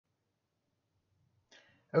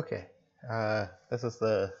Okay, this is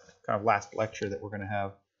the kind of last lecture that we're going to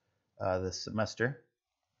have this semester.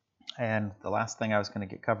 And the last thing I was going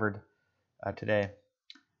to get covered today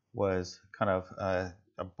was kind of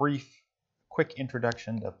a brief, quick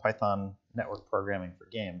introduction to Python network programming for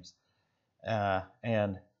games.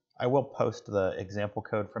 And I will post the example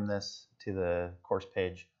code from this to the course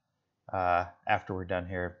page after we're done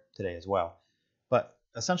here today as well. But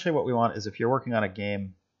essentially what we want is if you're working on a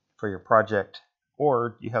game for your project,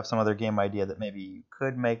 or you have some other game idea that maybe you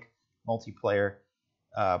could make multiplayer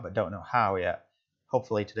but don't know how yet,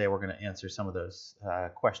 hopefully today we're going to answer some of those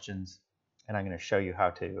questions, and I'm going to show you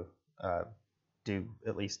how to do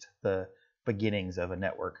at least the beginnings of a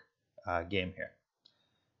network game here.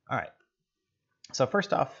 All right, so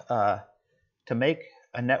first off, to make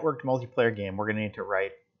a networked multiplayer game, we're going to need to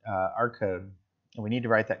write our code, and we need to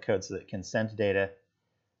write that code so that it can send data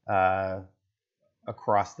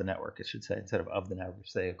across the network, I should say, instead of the network,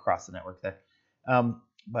 say across the network there.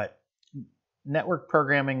 But network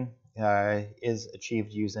programming is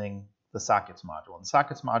achieved using the sockets module. And the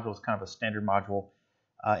sockets module is kind of a standard module.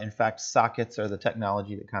 In fact, sockets are the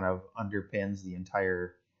technology that kind of underpins the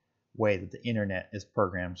entire way that the internet is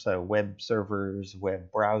programmed. So web servers,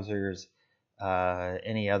 web browsers,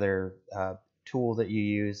 any other tool that you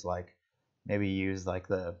use, like maybe you use like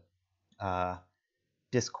the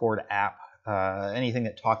Discord app, anything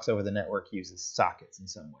that talks over the network uses sockets in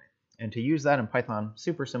some way. And to use that in Python,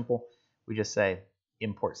 super simple. We just say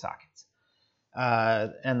import sockets.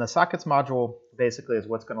 And the sockets module basically is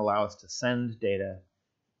what's going to allow us to send data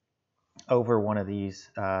over one of these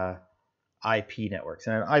IP networks.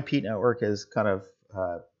 And an IP network is kind of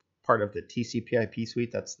part of the TCP IP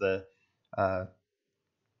suite. That's the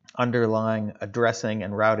underlying addressing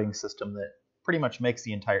and routing system that pretty much makes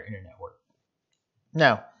the entire internet work.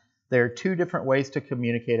 Now, there are two different ways to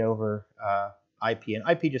communicate over IP, and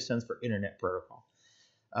IP just stands for Internet Protocol.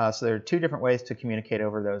 So there are two different ways to communicate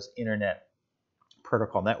over those Internet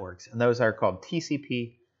Protocol networks, and those are called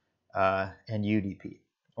TCP and UDP.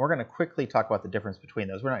 We're going to quickly talk about the difference between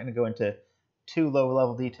those. We're not going to go into too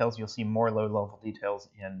low-level details. You'll see more low-level details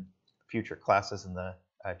in future classes in the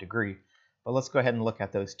degree, but let's go ahead and look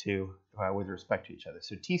at those two with respect to each other.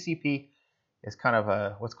 So TCP is kind of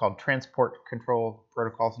a what's called transport control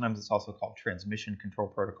protocol. Sometimes it's also called transmission control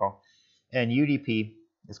protocol. And UDP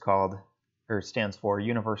is called, or stands for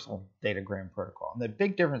Universal Datagram Protocol. And the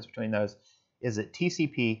big difference between those is that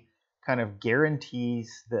TCP kind of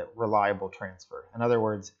guarantees the reliable transfer. In other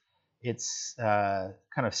words, it's kind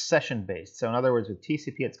of session-based. So in other words, with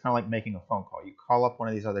TCP, it's kind of like making a phone call. You call up one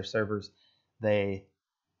of these other servers, they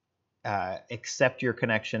accept your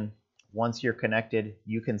connection. Once you're connected,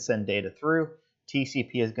 you can send data through.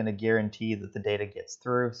 TCP is going to guarantee that the data gets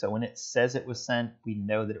through. So when it says it was sent, we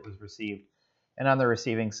know that it was received. And on the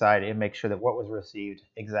receiving side, it makes sure that what was received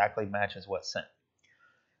exactly matches what's sent.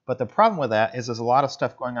 But the problem with that is there's a lot of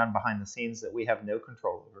stuff going on behind the scenes that we have no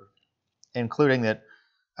control over, including that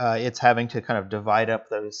it's having to kind of divide up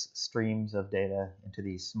those streams of data into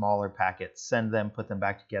these smaller packets, send them, put them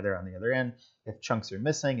back together on the other end. If chunks are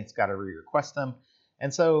missing, it's got to re-request them.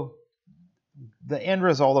 And so the end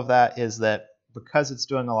result of that is that because it's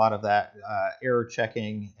doing a lot of that error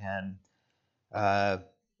checking and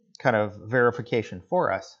kind of verification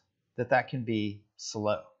for us, that can be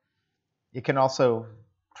slow. It can also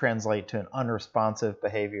translate to an unresponsive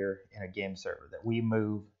behavior in a game server, that we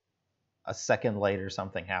move a second later,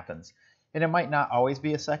 something happens. And it might not always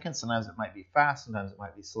be a second. Sometimes it might be fast, sometimes it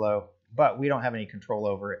might be slow, but we don't have any control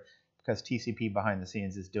over it because TCP behind the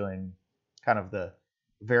scenes is doing kind of the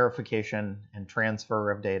verification and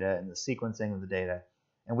transfer of data and the sequencing of the data,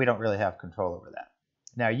 and we don't really have control over that.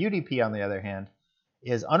 Now, UDP, on the other hand,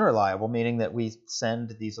 is unreliable, meaning that we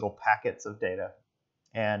send these little packets of data,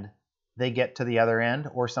 and they get to the other end,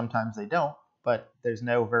 or sometimes they don't, but there's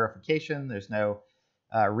no verification, there's no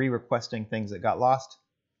re-requesting things that got lost.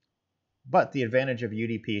 But the advantage of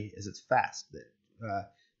UDP is it's fast,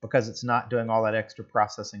 because it's not doing all that extra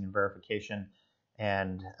processing and verification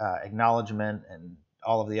and acknowledgement and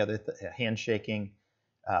all of the other handshaking,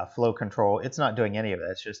 flow control. It's not doing any of that.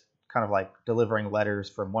 It's just kind of like delivering letters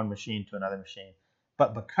from one machine to another machine.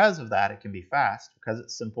 But because of that, it can be fast. Because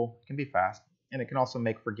it's simple, it can be fast. And it can also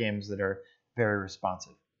make for games that are very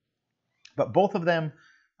responsive. But both of them,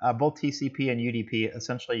 both TCP and UDP,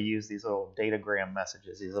 essentially use these little datagram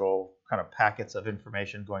messages, these little kind of packets of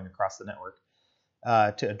information going across the network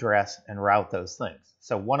to address and route those things.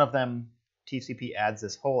 So one of them, TCP, adds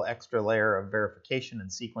this whole extra layer of verification and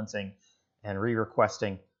sequencing and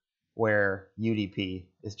re-requesting, where UDP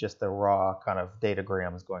is just the raw kind of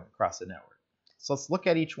datagrams going across the network. So let's look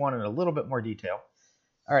at each one in a little bit more detail.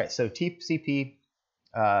 All right, so TCP,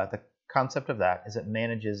 the concept of that is it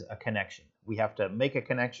manages a connection. We have to make a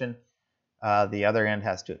connection. The other end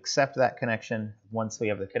has to accept that connection. Once we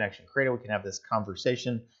have the connection created, we can have this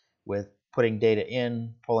conversation with putting data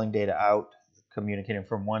in, pulling data out, communicating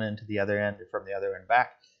from one end to the other end, or from the other end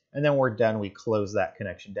back. And then we're done, we close that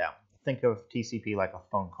connection down. Think of TCP like a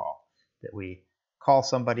phone call, that we call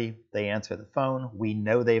somebody, they answer the phone, we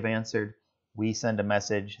know they've answered, we send a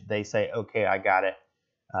message, they say, okay, I got it.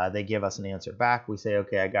 They give us an answer back, we say,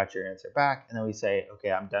 okay, I got your answer back, and then we say,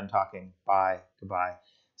 okay, I'm done talking, bye, goodbye.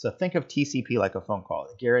 So think of TCP like a phone call.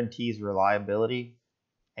 It guarantees reliability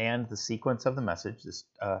and the sequence of the message,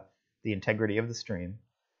 the integrity of the stream.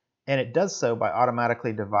 And it does so by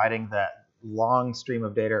automatically dividing that long stream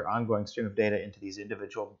of data, or ongoing stream of data, into these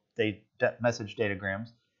individual message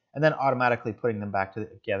datagrams, and then automatically putting them back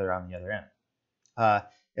together on the other end.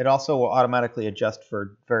 It also will automatically adjust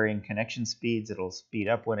for varying connection speeds. It'll speed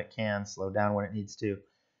up when it can, slow down when it needs to.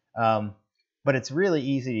 But it's really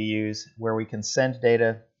easy to use, where we can send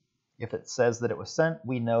data. If it says that it was sent,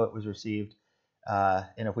 we know it was received.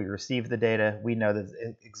 And if we receive the data, we know that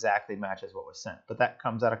it exactly matches what was sent. But that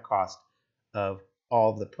comes at a cost of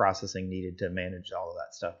all of the processing needed to manage all of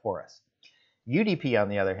that stuff for us. UDP, on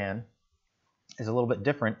the other hand, is a little bit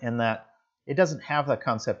different in that it doesn't have the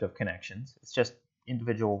concept of connections. It's just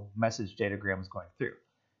individual message datagrams going through.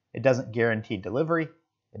 It doesn't guarantee delivery.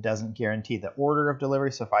 It doesn't guarantee the order of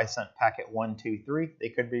delivery. So if I sent packet 1, 2, 3, they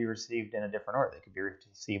could be received in a different order. They could be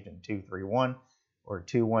received in 2, 3, 1, or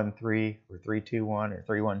 2, 1, 3, or 3, 2, 1, or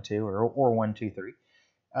 3, 1, 2, or 1, 2, 3.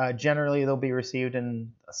 Generally, they'll be received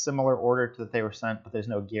in a similar order to that they were sent, but there's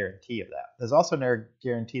no guarantee of that. There's also no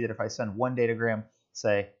guarantee that if I send one datagram,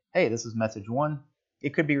 say, hey, this is message 1,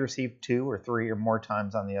 it could be received 2 or 3 or more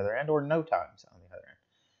times on the other end, or no times on the other end.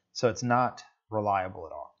 So it's not reliable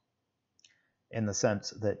at all in the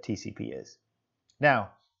sense that TCP is. Now,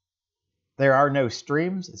 there are no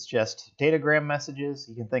streams. It's just datagram messages.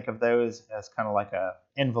 You can think of those as kind of like an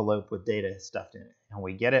envelope with data stuffed in it. And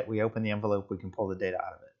we get it, we open the envelope, we can pull the data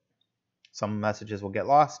out of it. Some messages will get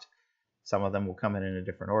lost. Some of them will come in a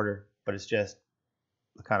different order. But it's just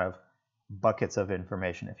the kind of buckets of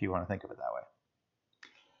information, if you want to think of it that way.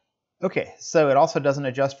 Okay, so it also doesn't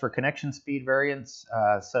adjust for connection speed variance.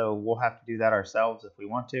 So we'll have to do that ourselves if we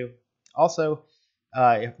want to. Also,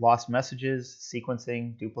 if lost messages,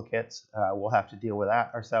 sequencing, duplicates, we'll have to deal with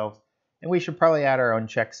that ourselves. And we should probably add our own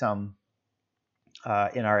checksum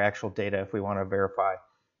in our actual data if we want to verify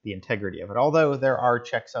the integrity of it. Although there are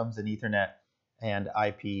checksums in Ethernet, and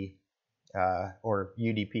IP or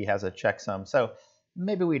UDP has a checksum. So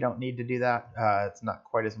maybe we don't need to do that. It's not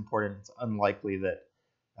quite as important. It's unlikely that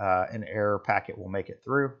an error packet will make it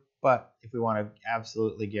through. But if we want to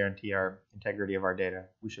absolutely guarantee our integrity of our data,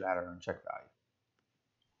 we should add our own check value.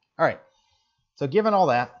 All right, so given all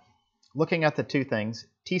that, looking at the two things,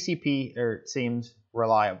 TCP seems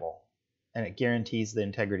reliable, and it guarantees the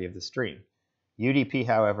integrity of the stream. UDP,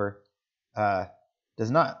 however,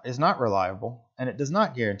 is not reliable, and it does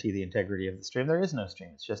not guarantee the integrity of the stream. There is no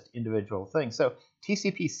stream. It's just individual things. So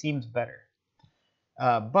TCP seems better.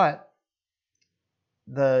 But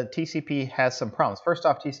the TCP has some problems. First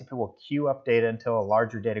off, TCP will queue up data until a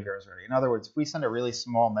larger datagram is ready. In other words, if we send a really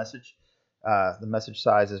small message, the message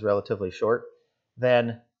size is relatively short,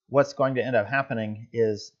 then what's going to end up happening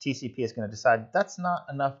is TCP is going to decide that's not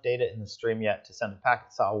enough data in the stream yet to send a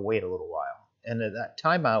packet, so I'll wait a little while. And at that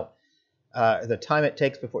timeout, the time it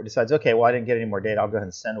takes before it decides, okay, well, I didn't get any more data, I'll go ahead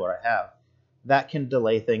and send what I have, that can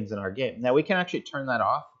delay things in our game. Now, we can actually turn that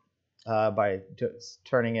off by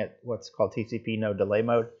turning it what's called TCP no delay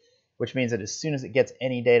mode, which means that as soon as it gets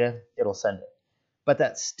any data, it'll send it. But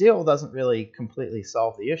that still doesn't really completely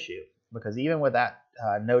solve the issue, because even with that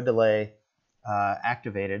no delay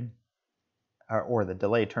activated, or the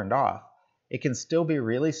delay turned off, it can still be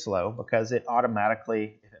really slow because it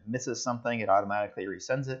automatically, if it misses something, it automatically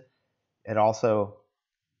resends it. It also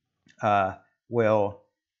will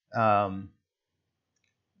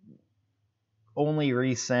only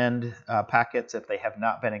resend packets if they have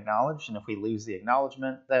not been acknowledged, and if we lose the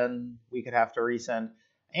acknowledgement, then we could have to resend,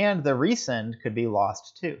 and the resend could be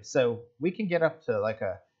lost too. So we can get up to like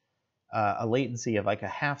a latency of like a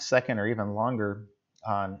half second or even longer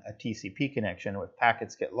on a TCP connection with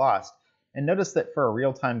packets get lost. And notice that for a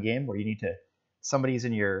real-time game where you need to, somebody's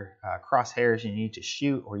in your crosshairs, you need to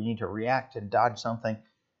shoot or you need to react and dodge something,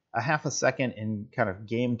 a half a second in kind of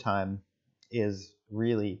game time is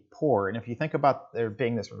really poor. And if you think about there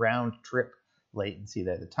being this round trip latency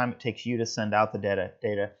there, the time it takes you to send out the data,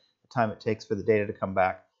 the time it takes for the data to come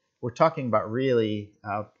back, we're talking about really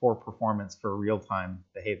poor performance for real-time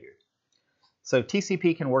behavior. So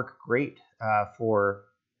TCP can work great for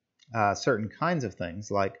certain kinds of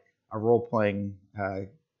things, like a role-playing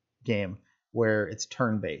game where it's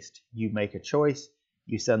turn-based. You make a choice,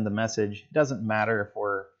 you send the message. It doesn't matter if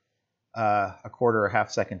we're a quarter or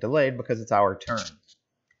half second delayed because it's our turn.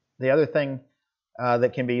 The other thing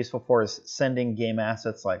that can be useful for is sending game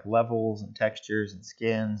assets like levels and textures and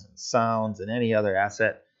skins and sounds and any other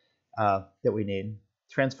asset that we need.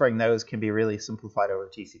 Transferring those can be really simplified over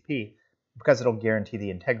TCP because it'll guarantee the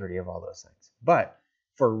integrity of all those things. But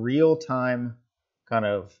for real-time kind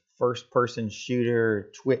of first-person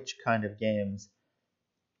shooter, Twitch kind of games,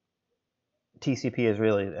 TCP is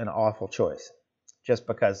really an awful choice, just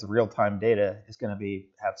because the real-time data is going to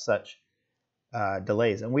have such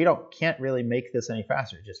delays. And we can't really make this any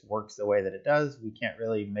faster. It just works the way that it does. We can't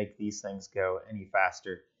really make these things go any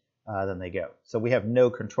faster than they go. So we have no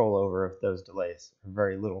control over those delays, or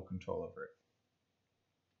very little control over it.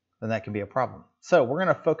 And that can be a problem. So we're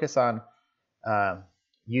going to focus on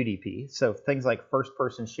UDP. So things like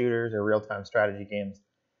first-person shooters or real-time strategy games,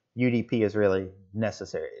 UDP is really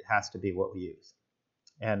necessary. It has to be what we use.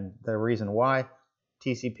 And the reason why,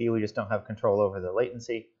 TCP, we just don't have control over the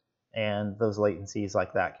latency, and those latencies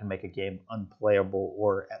like that can make a game unplayable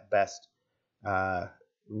or at best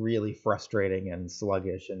really frustrating and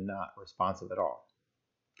sluggish and not responsive at all.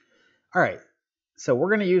 All right, so we're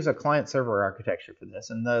going to use a client-server architecture for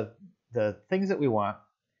this, and the things that we want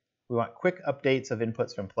quick updates of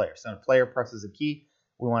inputs from players. So when a player presses a key,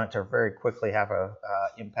 we want it to very quickly have an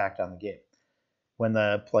impact on the game. When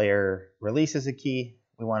the player releases a key,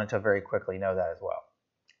 we want it to very quickly know that as well.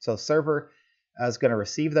 So server is going to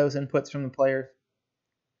receive those inputs from the players,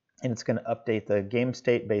 and it's going to update the game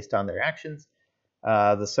state based on their actions.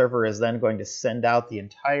 The server is then going to send out the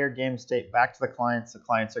entire game state back to the clients. The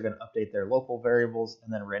clients are going to update their local variables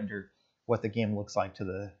and then render what the game looks like to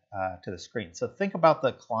the screen. So think about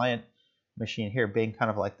the client machine here being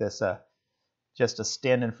kind of like this, just a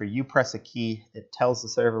stand-in for you press a key, it tells the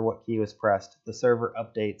server what key was pressed, the server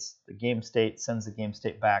updates the game state, sends the game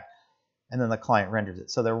state back, and then the client renders it.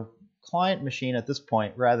 So the client machine at this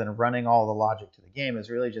point, rather than running all the logic to the game, is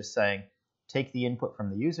really just saying, take the input from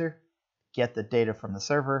the user, get the data from the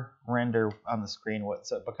server, render on the screen.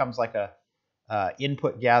 So it becomes like a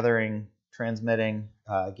input gathering, transmitting,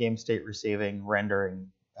 game state receiving,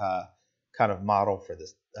 rendering kind of model for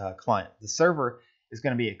this client. The server is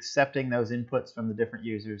going to be accepting those inputs from the different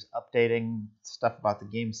users, updating stuff about the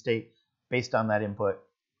game state based on that input,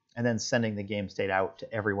 and then sending the game state out to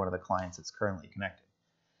every one of the clients that's currently connected.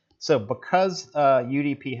 So because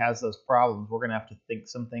UDP has those problems, we're going to have to think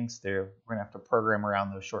some things through. We're going to have to program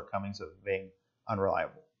around those shortcomings of being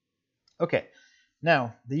unreliable. Okay,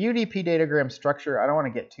 now the UDP datagram structure, I don't want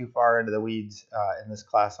to get too far into the weeds in this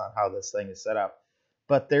class on how this thing is set up,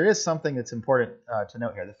 but there is something that's important to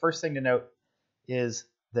note here. The first thing to note is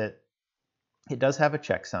that it does have a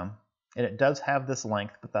checksum, and it does have this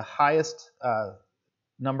length, but the highest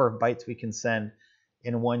number of bytes we can send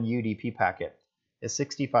in one UDP packet is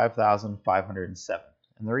 65,507.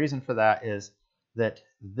 And the reason for that is that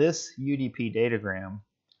this UDP datagram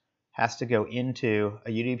has to go into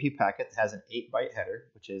a UDP packet that has an 8-byte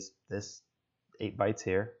header, which is this 8 bytes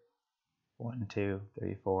here. 1, 2,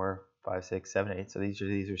 3, 4, 5, 6, 7, 8. So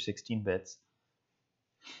these are 16 bits.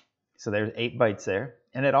 So there's 8 bytes there.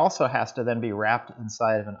 And it also has to then be wrapped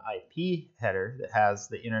inside of an IP header that has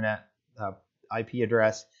the internet IP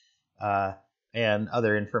address and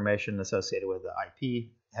other information associated with the IP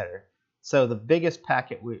header. So the biggest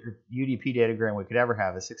packet UDP datagram we could ever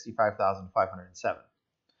have is 65,507.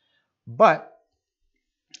 But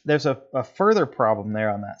there's a further problem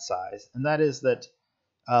there on that size, and that is that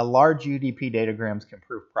large UDP datagrams can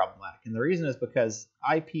prove problematic. And the reason is because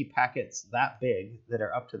IP packets that big that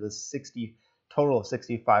are up to the total of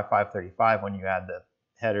 65,535 when you add the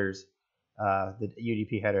headers, the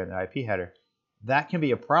UDP header and the IP header, that can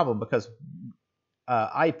be a problem because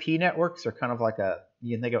IP networks are kind of like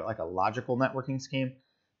you can think of it like a logical networking scheme,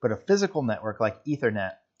 but a physical network like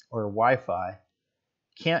Ethernet or Wi-Fi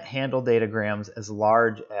can't handle datagrams as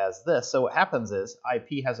large as this. So what happens is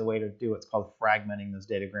IP has a way to do what's called fragmenting those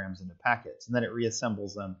datagrams into packets, and then it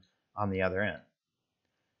reassembles them on the other end.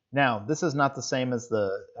 Now, this is not the same as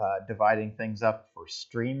the dividing things up for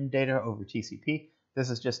stream data over TCP. This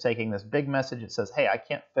is just taking this big message. It says, hey, I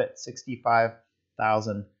can't fit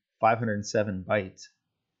 65,507 bytes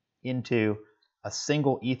into a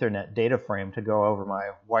single Ethernet data frame to go over my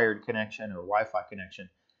wired connection or Wi-Fi connection.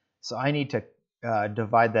 So I need to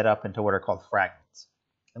divide that up into what are called fragments.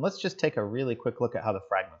 And let's just take a really quick look at how the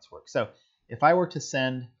fragments work. So if I were to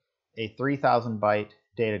send a 3,000 byte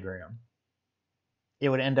datagram, it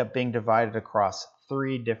would end up being divided across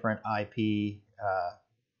 3 different IP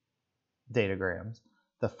datagrams.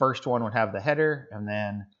 The first one would have the header, and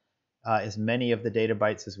then as many of the data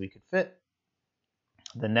bytes as we could fit.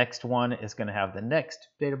 The next one is going to have the next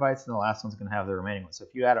data bytes, and the last one's going to have the remaining ones. So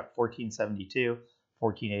if you add up 1472,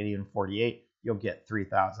 1480, and 48, you'll get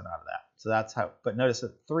 3000 out of that. So that's how, but notice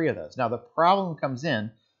that 3 of those. Now the problem comes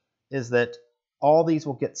in is that all these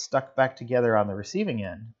will get stuck back together on the receiving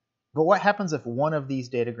end. But what happens if one of these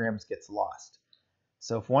datagrams gets lost?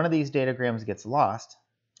 So if one of these datagrams gets lost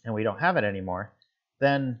and we don't have it anymore,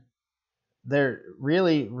 then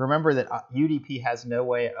remember that UDP has no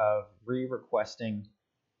way of re-requesting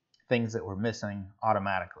things that we're missing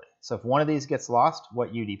automatically. So if one of these gets lost,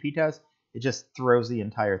 what UDP does, it just throws the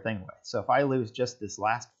entire thing away. So if I lose just this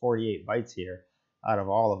last 48 bytes here out of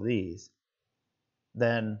all of these,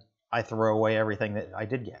 then I throw away everything that I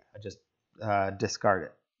did get. I just discard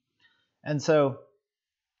it. And so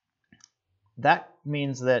that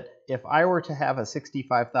means that if I were to have a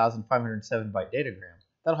 65,507 byte datagram,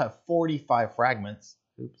 that'll have 45 fragments,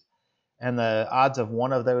 and the odds of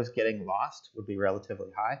one of those getting lost would be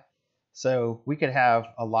relatively high. So we could have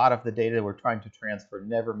a lot of the data we're trying to transfer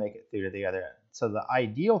never make it through to the other end. So the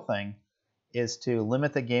ideal thing is to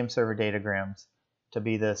limit the game server datagrams to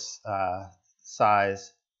be this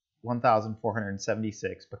size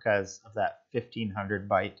 1476 because of that 1500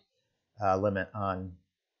 byte limit on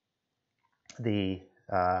the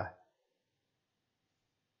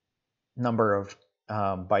number of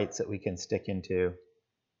bytes that we can stick into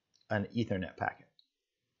an Ethernet packet.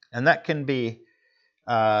 And that can be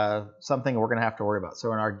something we're going to have to worry about.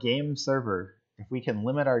 So in our game server, if we can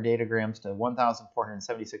limit our datagrams to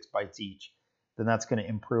 1476 bytes each, then that's going to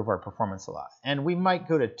improve our performance a lot. And we might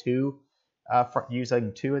go to 2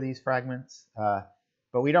 using 2 of these fragments,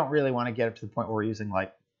 but we don't really want to get up to the point where we're using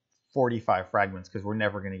like 45 fragments because we're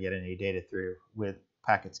never going to get any data through with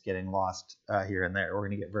packets getting lost here and there. We're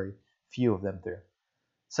going to get very few of them through.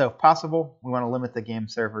 So if possible, we want to limit the game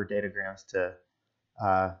server datagrams to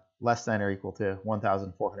less than or equal to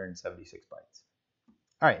 1476 bytes.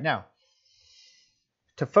 All right, now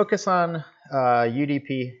to focus on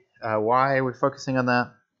UDP, why are we focusing on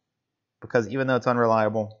that? Because even though it's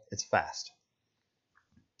unreliable, it's fast.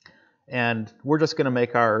 And we're just going to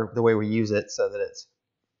make the way we use it so that its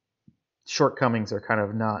shortcomings are kind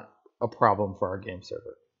of not a problem for our game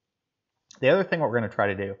server. The other thing what we're going to try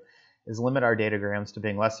to do is limit our datagrams to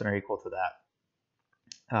being less than or equal to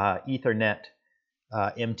that Ethernet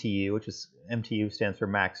MTU, which is MTU stands for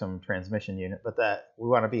maximum transmission unit, but that we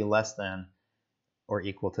want to be less than or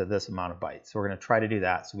equal to this amount of bytes. So we're going to try to do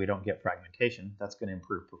that so we don't get fragmentation. That's going to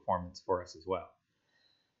improve performance for us as well.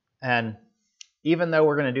 And even though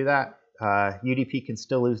we're going to do that, UDP can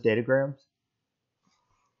still lose datagrams.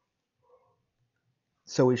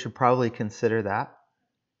 So we should probably consider that.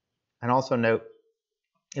 And also note,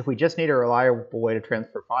 if we just need a reliable way to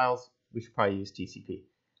transfer files, we should probably use TCP.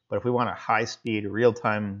 But if we want a high-speed,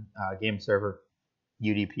 real-time game server,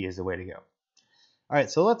 UDP is the way to go. All right,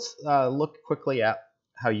 so let's look quickly at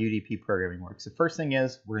how UDP programming works. The first thing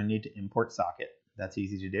is we're going to need to import socket. That's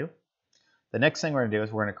easy to do. The next thing we're going to do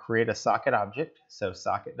is we're going to create a socket object, so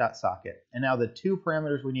socket.socket. And now the 2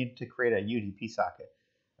 parameters we need to create a UDP socket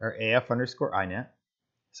are AF_INET,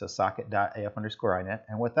 so socket.AF_INET.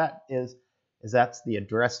 And what that is that's the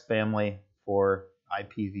address family for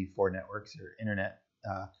IPv4 networks or internet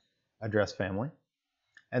address family.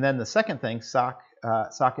 And then the second thing,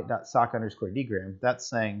 socket.sock_dgram, that's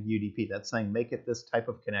saying UDP. That's saying make it this type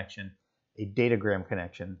of connection, a datagram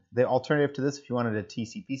connection. The alternative to this, if you wanted a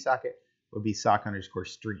TCP socket, would be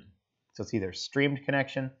sock_stream. So it's either streamed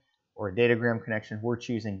connection or a datagram connection. We're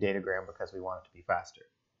choosing datagram because we want it to be faster.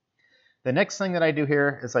 The next thing that I do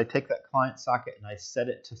here is I take that client socket and I set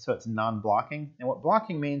it to so it's non-blocking. And what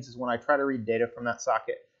blocking means is when I try to read data from that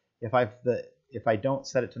socket, if I don't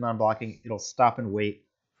set it to non-blocking, it'll stop and wait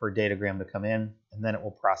for a datagram to come in, and then it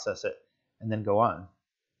will process it and then go on.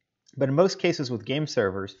 But in most cases with game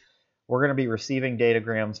servers, we're going to be receiving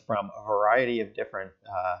datagrams from a variety of different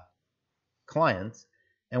clients,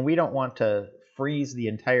 and we don't want to freeze the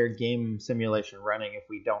entire game simulation running if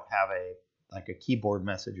we don't have like a keyboard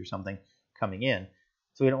message or something coming in.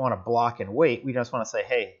 So we don't want to block and wait. We just want to say,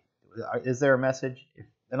 hey, is there a message?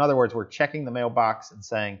 In other words, we're checking the mailbox and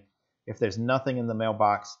saying, if there's nothing in the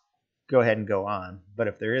mailbox, go ahead and go on. But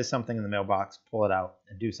if there is something in the mailbox, pull it out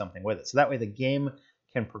and do something with it. So that way the game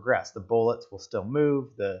can progress. The bullets will still move.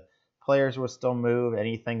 The players will still move.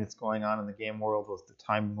 Anything that's going on in the game world, the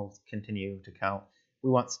time will continue to count. We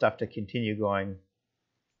want stuff to continue going.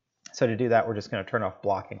 So to do that, we're just going to turn off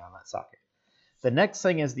blocking on that socket. The next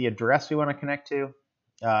thing is the address we want to connect to.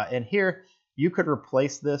 And here, you could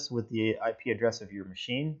replace this with the IP address of your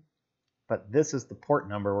machine, but this is the port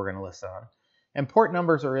number we're going to list on. And port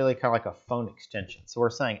numbers are really kind of like a phone extension. So we're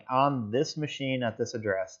saying on this machine at this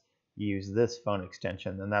address, use this phone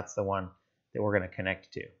extension, and that's the one that we're going to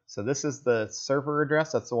connect to. So this is the server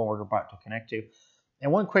address. That's the one we're about to connect to.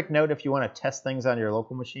 And one quick note, if you want to test things on your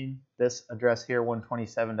local machine, this address here,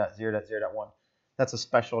 127.0.0.1, that's a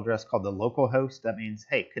special address called the local host. That means,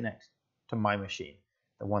 hey, connect to my machine,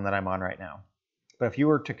 the one that I'm on right now. But if you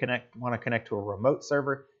were to want to connect to a remote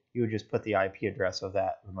server, you would just put the IP address of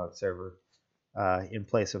that remote server in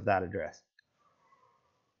place of that address.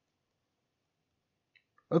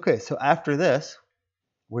 Okay, so after this,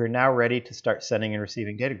 we're now ready to start sending and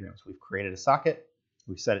receiving datagrams. We've created a socket,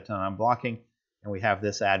 we've set it to non-blocking, and we have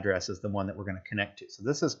this address as the one that we're going to connect to. So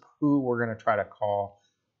this is who we're going to try to call,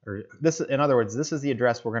 or this, in other words, this is the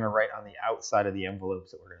address we're going to write on the outside of the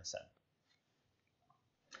envelopes that we're going to send.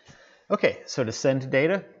 Okay, so to send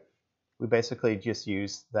data, we basically just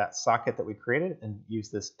use that socket that we created and use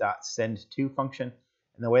this .send_to function.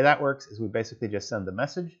 And the way that works is we basically just send the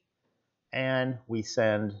message and we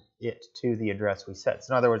send it to the address we set.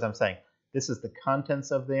 So in other words, I'm saying this is the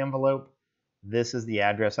contents of the envelope. This is the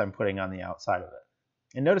address I'm putting on the outside of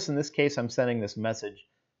it. And notice in this case, I'm sending this message,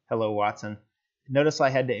 hello Watson. Notice I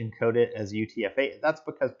had to encode it as UTF-8. That's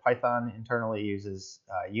because Python internally uses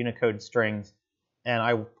Unicode strings, and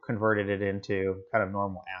I converted it into kind of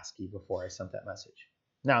normal ASCII before I sent that message.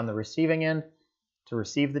 Now on the receiving end, to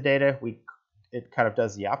receive the data, it kind of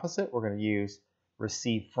does the opposite. We're going to use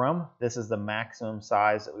receive from. This is the maximum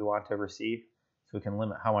size that we want to receive, so we can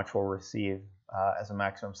limit how much we'll receive as a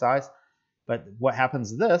maximum size. But what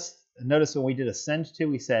happens is this, notice when we did a send to,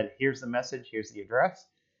 we said, here's the message, here's the address.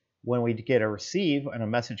 When we get a receive and a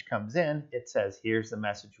message comes in, it says, here's the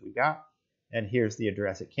message we got, and here's the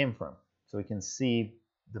address it came from. So we can see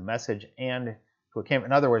the message and who it came.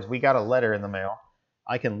 In other words, we got a letter in the mail.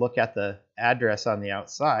 I can look at the address on the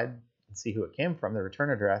outside and see who it came from, the return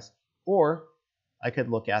address, or I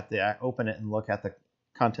could open it and look at the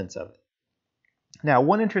contents of it. Now,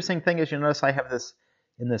 one interesting thing is you'll notice I have this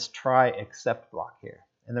in this try except block here.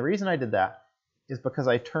 And the reason I did that is because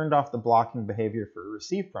I turned off the blocking behavior for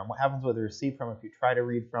receive from. What happens with a receive from, if you try to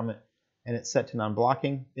read from it and it's set to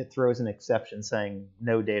non-blocking, it throws an exception saying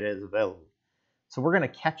no data is available. So we're going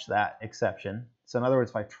to catch that exception. So in other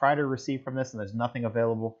words, if I try to receive from this and there's nothing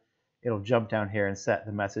available, it'll jump down here and set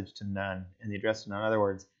the message to none and the address to none. In other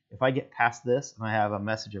words, if I get past this and I have a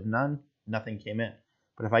message of none, nothing came in.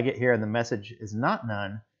 But if I get here and the message is not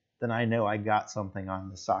none, then I know I got something on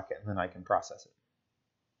the socket, and then I can process it.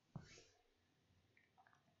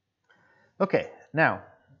 Okay, now,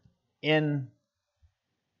 in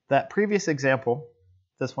that previous example,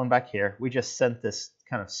 this one back here, we just sent this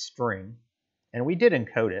kind of string, and we did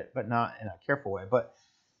encode it, but not in a careful way. But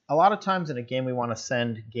a lot of times in a game, we want to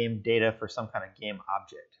send game data for some kind of game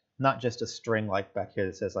object, not just a string like back here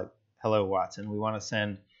that says like, hello Watson. We want to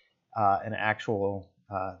send an actual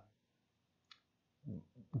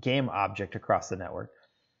game object across the network.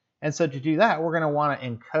 And so to do that, we're going to want to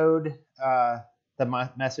encode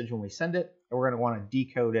the message when we send it, and we're going to want to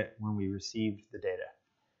decode it when we receive the data.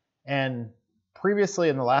 And previously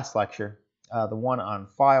in the last lecture, the one on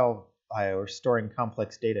file IO, or storing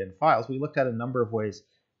complex data in files, we looked at a number of ways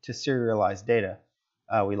to serialize data.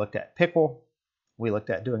 We looked at pickle, we looked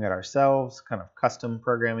at doing it ourselves, kind of custom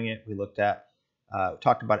programming it. We looked at,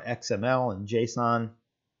 talked about XML and JSON.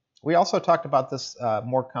 We also talked about this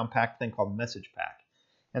more compact thing called message pack.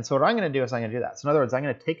 And so what I'm going to do is I'm going to do that. So in other words, I'm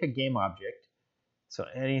going to take a game object. So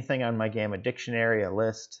anything on my game, a dictionary, a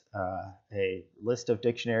list of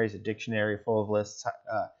dictionaries, a dictionary full of lists,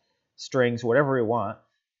 strings, whatever we want,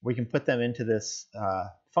 we can put them into this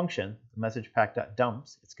function,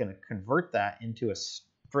 messagepack.dumps. It's going to convert that into a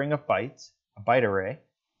string of bytes, a byte array,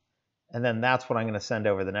 and then that's what I'm going to send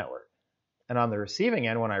over the network. And on the receiving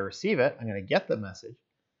end, when I receive it, I'm going to get the message,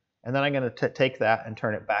 and then I'm going to take that and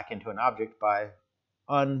turn it back into an object by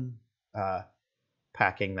unpacking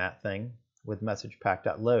that thing with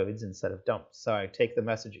messagepack.loads instead of dumps. So I take the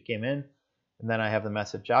message that came in, and then I have the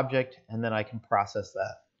message object, and then I can process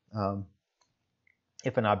that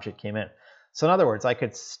if an object came in. So in other words, I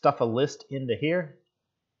could stuff a list into here,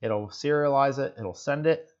 it'll serialize it, it'll send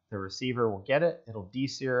it, the receiver will get it, it'll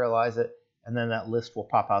deserialize it, and then that list will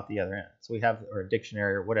pop out the other end. So we have, or a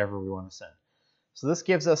dictionary or whatever we want to send. So this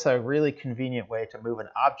gives us a really convenient way to move an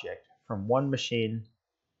object from one machine,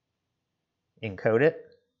 encode it,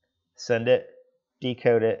 send it,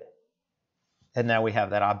 decode it, and now we have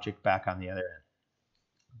that object back on the other end.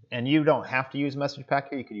 And you don't have to use message pack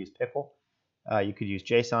here. You could use pickle, you could use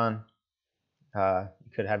JSON,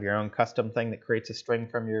 You could have your own custom thing that creates a string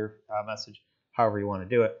from your message, however you want to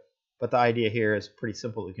do it. But the idea here is pretty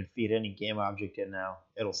simple. We can feed any game object in now.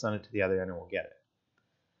 It'll send it to the other end and we'll get it.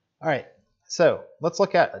 All right, so let's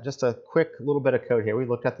look at just a quick little bit of code here. We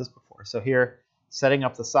looked at this before. So here, setting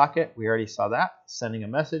up the socket, we already saw that. Sending a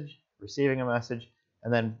message, receiving a message,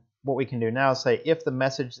 and then what we can do now is say if the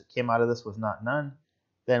message that came out of this was not none,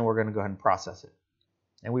 then we're going to go ahead and process it.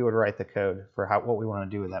 And we would write the code for what we want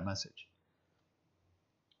to do with that message.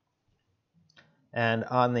 And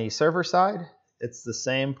on the server side, it's the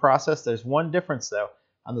same process. There's one difference though.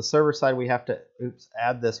 On the server side, we have to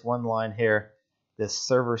add this one line here, this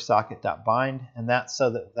server socket.bind, and that's so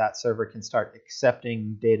that that server can start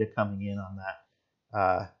accepting data coming in on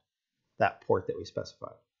that port that we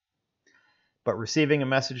specified. But receiving a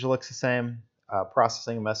message looks the same.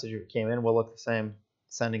 Processing a message that came in will look the same.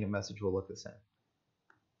 Sending a message will look the same.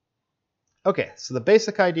 Okay, so the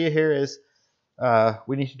basic idea here is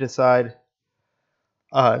we need to decide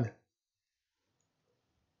on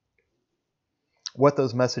what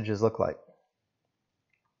those messages look like.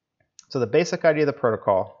 So the basic idea of the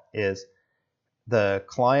protocol is the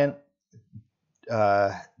client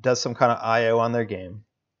does some kind of I/O on their game.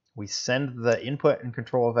 We send the input and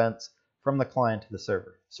control events from the client to the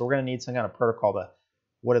server. So we're going to need some kind of protocol to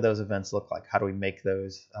what do those events look like? How do we make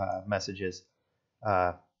those messages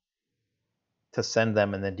to send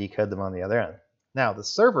them and then decode them on the other end? Now the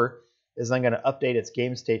server is then going to update its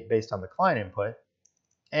game state based on the client input,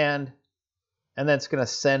 and then it's going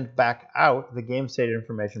to send back out the game state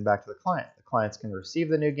information back to the client. The client's going to receive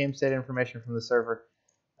the new game state information from the server,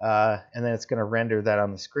 and then it's going to render that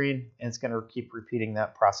on the screen, and it's going to keep repeating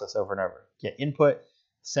that process over and over. Get input,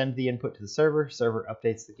 send the input to the server, server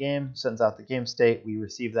updates the game, sends out the game state, we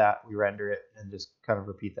receive that, we render it, and just kind of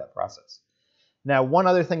repeat that process. Now, one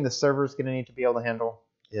other thing the server is going to need to be able to handle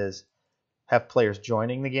is have players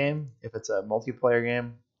joining the game. If it's a multiplayer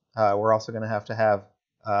game, we're also going to have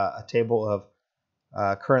a table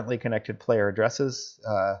of currently connected player addresses.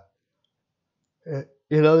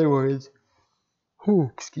 In other words,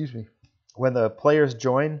 excuse me, when the players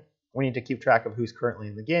join, we need to keep track of who's currently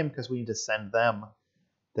in the game because we need to send them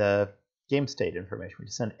the game state information. We need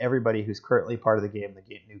to send everybody who's currently part of the game the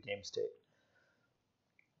new game state.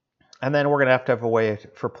 And then we're going to have a way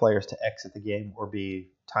for players to exit the game or be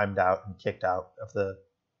timed out and kicked out of the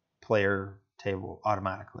player table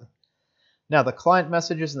automatically. Now, the client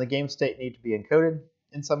messages in the game state need to be encoded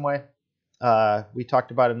in some way. We talked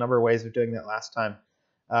about a number of ways of doing that last time.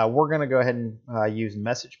 We're going to go ahead and use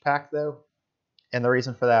message pack, though. And the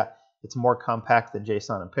reason for that, it's more compact than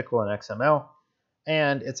JSON and Pickle and XML.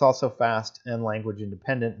 And it's also fast and language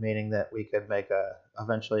independent, meaning that we could make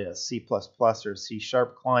eventually a C++ or C#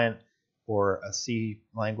 client or a C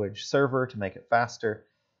language server to make it faster.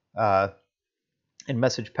 And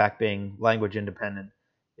message pack being language independent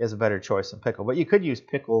is a better choice than Pickle. But you could use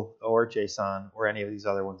Pickle or JSON or any of these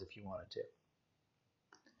other ones if you wanted to.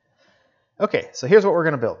 Okay, so here's what we're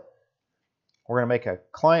going to build. We're going to make a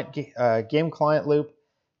client game client loop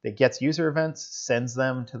that gets user events, sends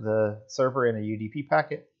them to the server in a UDP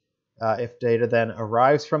packet. If data then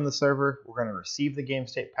arrives from the server, we're going to receive the game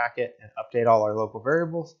state packet and update all our local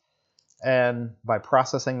variables. And by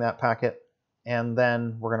processing that packet, and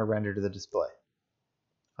then we're going to render to the display.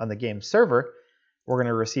 On the game server, we're going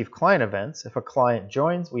to receive client events. If a client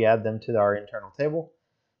joins, we add them to our internal table.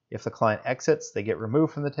 If the client exits, they get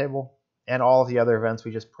removed from the table. And all of the other events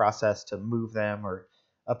we just process to move them or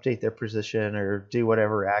update their position or do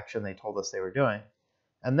whatever action they told us they were doing.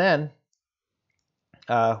 And then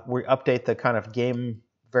we update the kind of game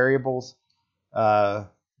variables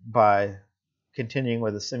by continuing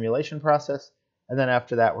with the simulation process. And then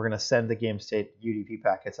after that, we're going to send the game state UDP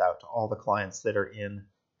packets out to all the clients that are in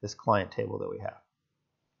this client table that we have.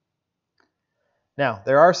 Now,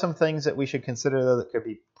 there are some things that we should consider, though, that could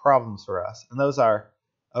be problems for us. And those are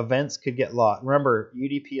events could get lost. Remember,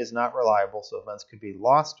 UDP is not reliable, so events could be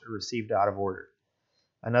lost or received out of order.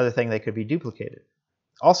 Another thing, they could be duplicated.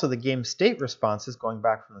 Also, the game state responses going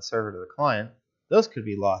back from the server to the client, those could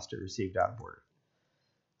be lost or received out of order.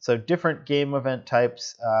 So different game event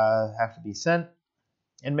types have to be sent,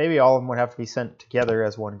 and maybe all of them would have to be sent together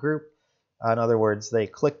as one group. In other words, they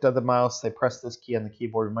clicked on the mouse, they pressed this key on the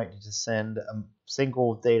keyboard, we might need to send a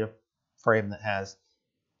single data frame that has,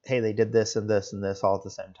 hey, they did this and this and this all at the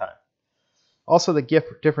same time. Also, the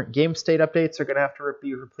different game state updates are going to have to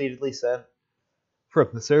be repeatedly sent from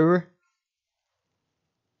the server.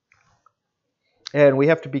 And we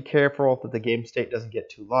have to be careful that the game state doesn't get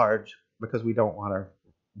too large because we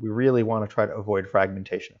really want to try to avoid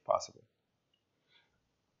fragmentation if possible.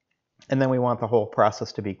 And then we want the whole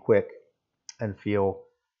process to be quick and feel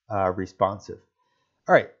responsive.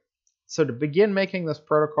 All right, so to begin making this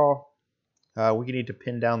protocol, we need to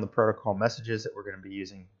pin down the protocol messages that we're going to be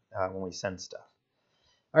using when we send stuff.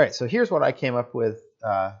 All right, so here's what I came up with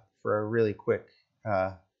for a really quick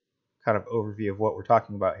kind of overview of what we're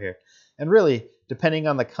talking about here. And really, depending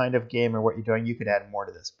on the kind of game or what you're doing, you could add more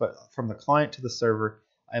to this. But from the client to the server,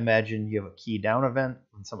 I imagine you have a key down event.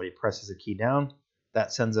 When somebody presses a key down,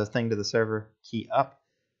 that sends a thing to the server. Key up,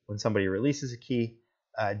 when somebody releases a key,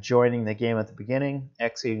 joining the game at the beginning,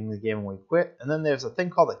 exiting the game when we quit. And then there's a thing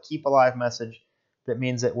called a keep alive message that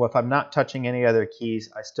means that, well, if I'm not touching any other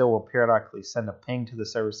keys, I still will periodically send a ping to the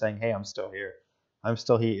server saying, hey, I'm still here. I'm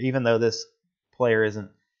still here. Even though this player isn't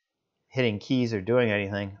hitting keys or doing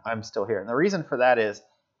anything, I'm still here. And the reason for that is,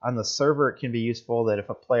 on the server, it can be useful that if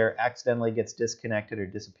a player accidentally gets disconnected or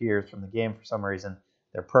disappears from the game for some reason,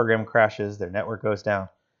 their program crashes, their network goes down,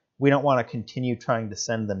 we don't want to continue trying to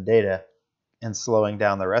send them data and slowing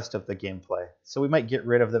down the rest of the gameplay. So we might get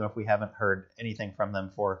rid of them if we haven't heard anything from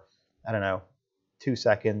them for, I don't know, 2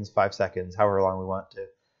 seconds, 5 seconds, however long we want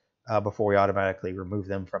to, before we automatically remove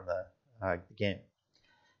them from the game.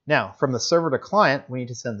 Now, from the server to client, we need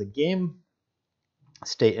to send the game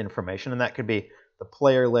state information, and that could be the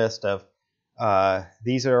player list of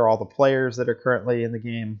these are all the players that are currently in the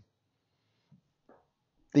game.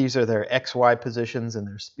 These are their XY positions and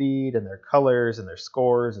their speed and their colors and their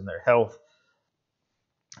scores and their health.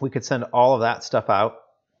 We could send all of that stuff out.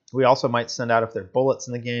 We also might send out, if there are bullets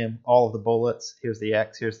in the game, all of the bullets. Here's the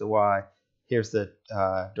X, here's the Y, here's the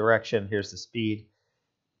direction, here's the speed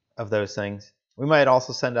of those things. We might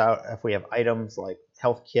also send out, if we have items like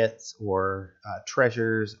health kits or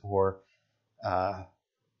treasures or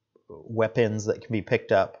weapons that can be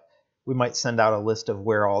picked up, we might send out a list of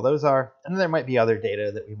where all those are. And then there might be other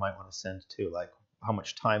data that we might want to send too, like how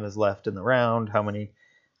much time is left in the round, how many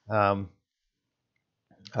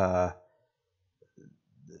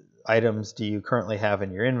items do you currently have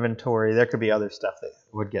in your inventory. There could be other stuff that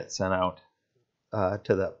would get sent out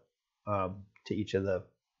to each of the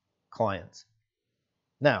clients.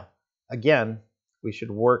 Now, again, we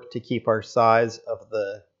should work to keep our size of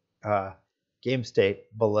the game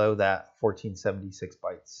state below that 1476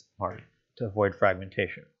 bytes mark to avoid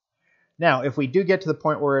fragmentation. Now, if we do get to the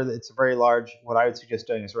point where it's very large, what I would suggest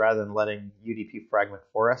doing is, rather than letting UDP fragment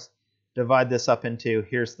for us, divide this up into,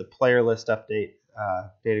 here's the player list update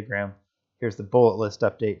datagram, here's the bullet list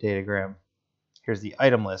update datagram, here's the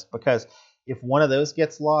item list, because if one of those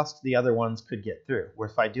gets lost, the other ones could get through. Where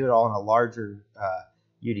if I do it all in a larger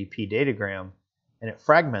UDP datagram and it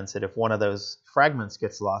fragments it, if one of those fragments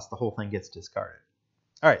gets lost, the whole thing gets discarded.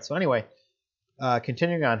 All right, so anyway,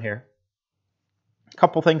 continuing on here, a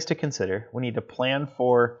couple things to consider. We need to plan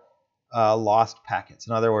for lost packets.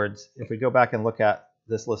 In other words, if we go back and look at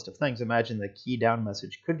this list of things, imagine the key down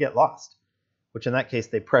message could get lost, which in that case,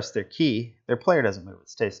 they press their key, their player doesn't move, it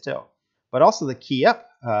stays still. But also the key up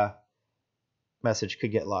message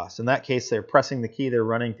could get lost. In that case, they're pressing the key, they're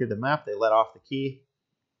running through the map, they let off the key.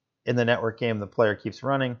 In the network game, the player keeps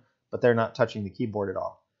running, but they're not touching the keyboard at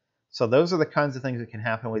all. So those are the kinds of things that can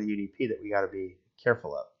happen with UDP that we got to be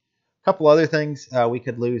careful of. A couple other things, we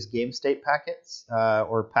could lose game state packets,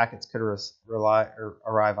 or packets could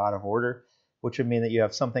arrive out of order, which would mean that you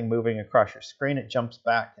have something moving across your screen, it jumps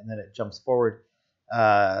back and then it jumps forward,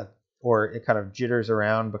 or it kind of jitters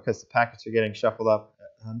around because the packets are getting shuffled up.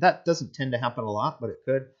 That doesn't tend to happen a lot, but it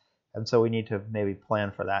could, and so we need to maybe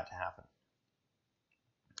plan for that to happen.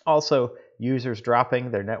 Also, users dropping,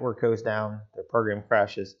 their network goes down, their program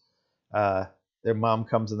crashes, their mom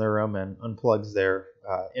comes in their room and unplugs their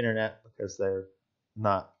internet because they're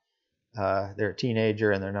a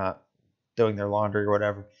teenager and they're not doing their laundry or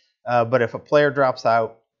whatever. But if a player drops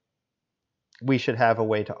out, we should have a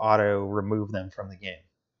way to auto remove them from the game.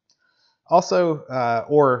 Also,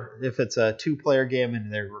 or if it's a 2-player game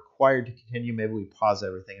and they're required to continue, maybe we pause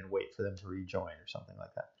everything and wait for them to rejoin or something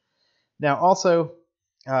like that. Now, also,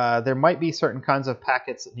 there might be certain kinds of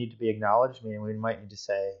packets that need to be acknowledged. Meaning we might need to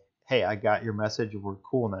say, hey, I got your message, we're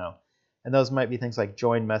cool now. And those might be things like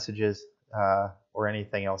join messages or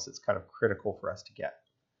anything else that's kind of critical for us to get.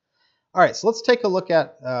 All right, so let's take a look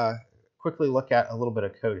at, quickly look at a little bit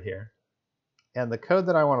of code here. And the code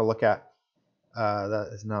that I want to look at, that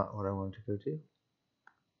is not what I want to go to.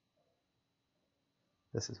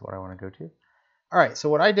 This is what I want to go to. All right, so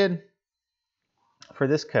what I did for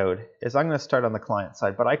this code is I'm going to start on the client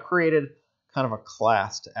side, but I created kind of a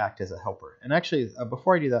class to act as a helper. And actually,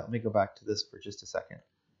 before I do that, let me go back to this for just a second.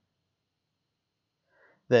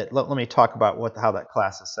 Let me talk about how that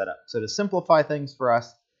class is set up. So to simplify things for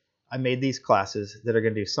us, I made these classes that are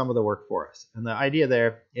going to do some of the work for us. And the idea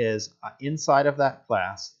there is inside of that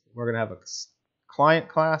class, we're going to have a client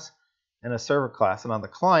class and a server class. And on the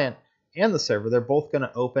client and the server, they're both going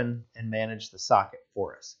to open and manage the socket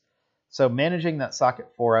for us. So managing that socket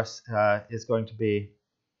for us is going to be,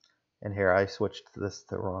 and here I switched this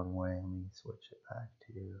the wrong way. Let me switch it back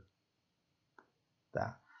to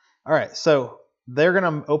that. All right, so they're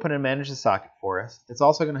going to open and manage the socket for us. It's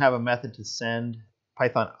also going to have a method to send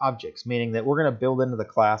Python objects, meaning that we're going to build into the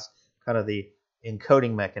class kind of the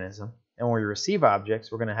encoding mechanism. And when we receive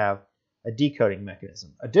objects, we're going to have a decoding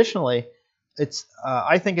mechanism. Additionally,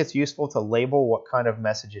 I think it's useful to label what kind of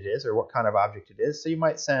message it is or what kind of object it is. So you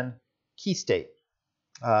might send key state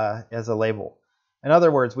as a label. In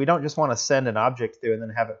other words, we don't just want to send an object through and then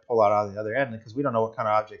have it pull out on the other end because we don't know what kind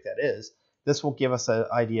of object that is. This will give us an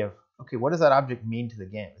idea of, okay, what does that object mean to the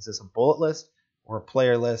game? Is this a bullet list or a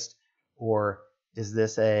player list, or is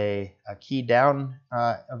this a key down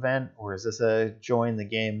event, or is this a join the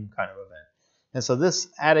game kind of event? And so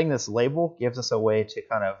adding this label gives us a way to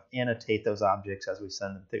kind of annotate those objects as we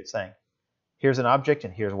send them through, saying, here's an object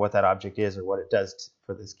and here's what that object is or what it does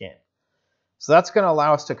for this game. So that's going to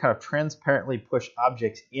allow us to kind of transparently push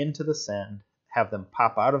objects into the send, have them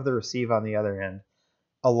pop out of the receive on the other end,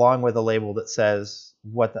 along with a label that says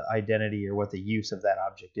what the identity or what the use of that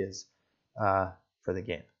object is for the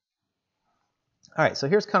game. All right, so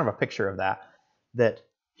here's kind of a picture of that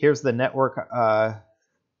here's the network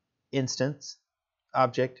instance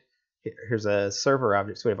object. Here's a server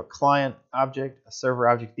object. So we have a client object, a server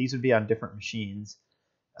object. These would be on different machines.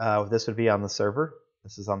 This would be on the server.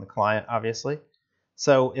 This is on the client, obviously.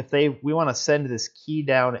 So if we want to send this key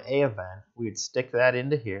down A event, we would stick that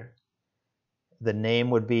into here. The name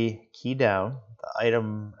would be key down. The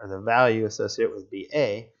item or the value associated would be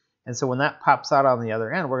A. And so when that pops out on the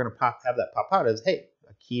other end, we're going to have that pop out as, hey,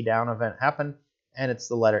 a key down event happened, and it's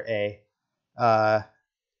the letter A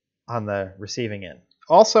on the receiving end.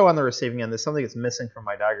 Also on the receiving end, there's something that's missing from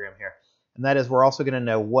my diagram here, and that is we're also going to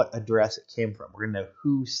know what address it came from. We're going to know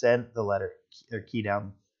who sent the letter or key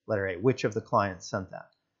down letter A, which of the clients sent that.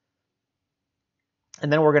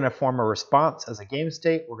 And then we're going to form a response as a game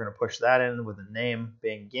state. We're going to push that in with the name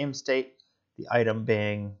being game state, the item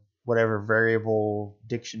being whatever variable,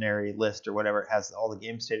 dictionary, list, or whatever. It has all the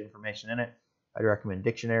game state information in it. I'd recommend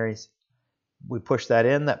dictionaries. We push that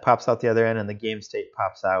in, that pops out the other end, and the game state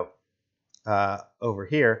pops out over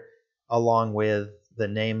here, along with the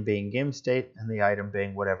name being game state and the item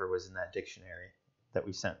being whatever was in that dictionary that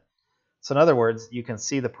we sent. So in other words, you can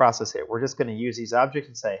see the process here. We're just going to use these objects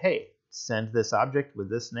and say, hey, send this object with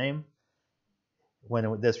this name.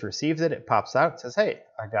 When this receives it, it pops out. It says, hey,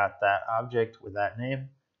 I got that object with that name.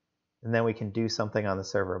 And then we can do something on the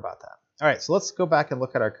server about that. All right, so let's go back and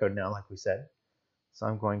look at our code now, like we said. So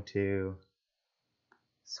I'm going to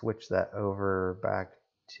switch that over back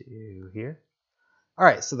to here. All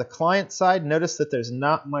right, so the client side, notice that there's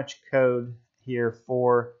not much code here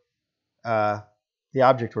for the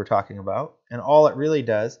object we're talking about. And all it really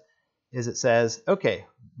does is it says, okay,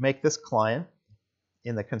 make this client.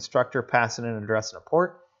 In the constructor, pass in an address and a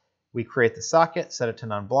port. We create the socket, set it to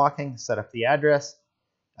non-blocking, set up the address,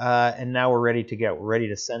 and now we're ready to go. We're ready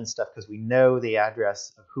to send stuff because we know the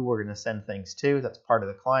address of who we're going to send things to. That's part of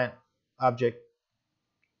the client object.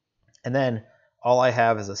 And then all I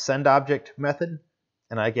have is a send object method.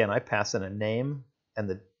 And again, I pass in a name and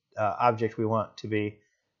the object we want to be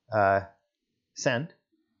sent.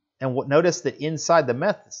 And notice that inside the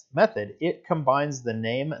method, it combines the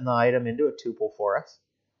name and the item into a tuple for us.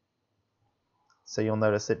 So you'll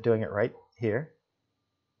notice it doing it right here,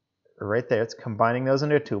 or right there. It's combining those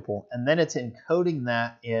into a tuple, and then it's encoding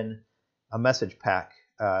that in a message pack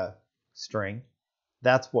string.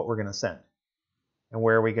 That's what we're going to send. And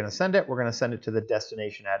where are we going to send it? We're going to send it to the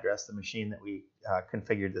destination address, the machine that we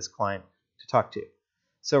configured this client to talk to.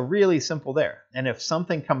 So really simple there. And if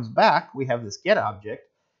something comes back, we have this get object.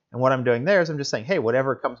 And what I'm doing there is I'm just saying, hey,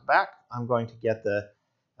 whatever comes back, I'm going to get the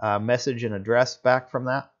message and address back from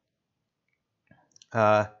that.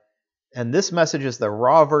 And this message is the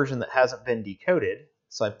raw version that hasn't been decoded.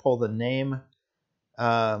 So I pull the name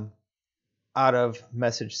out of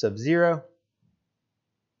message sub 0.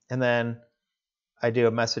 And then I do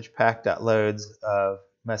a message pack.loads of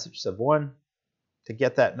message sub 1 to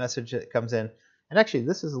get that message that comes in. And actually,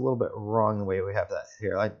 this is a little bit wrong the way we have that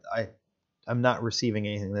here. I'm not receiving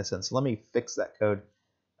anything in this end. So let me fix that code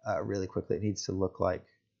really quickly. It needs to look like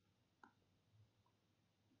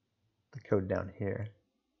the code down here.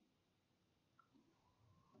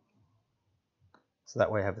 So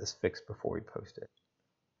that way I have this fixed before we post it.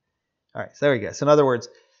 All right, so there we go. So in other words,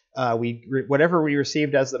 Whatever we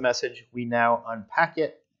received as the message, we now unpack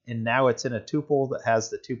it, and now it's in a tuple that has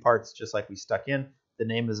the two parts just like we stuck in. The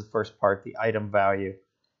name is the first part, the item value,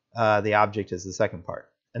 the object is the second part.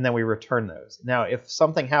 And then we return those. Now, if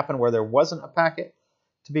something happened where there wasn't a packet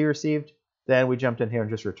to be received, then we jumped in here and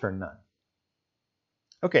just returned none.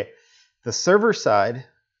 Okay, the server side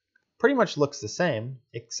pretty much looks the same,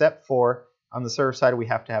 except for on the server side we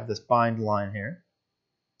have to have this bind line here.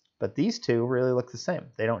 But these two really look the same.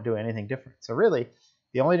 They don't do anything different. So really,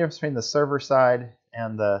 the only difference between the server side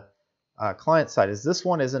and the client side is this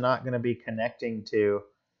one is not going to be connecting to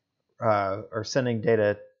or sending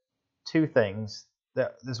data to things.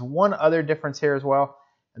 There's one other difference here as well,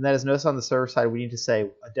 and that is, notice on the server side we need to say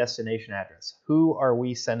a destination address. Who are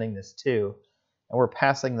we sending this to? And we're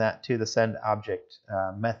passing that to the send object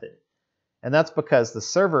method. And that's because the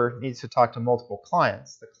server needs to talk to multiple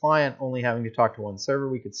clients. The client only having to talk to one server,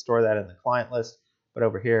 we could store that in the client list, but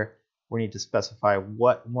over here we need to specify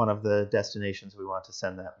what one of the destinations we want to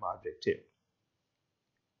send that object to.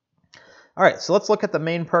 All right, so let's look at the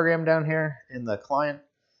main program down here in the client.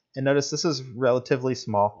 And notice this is relatively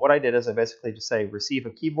small. What I did is I basically just say receive a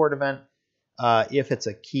keyboard event. If it's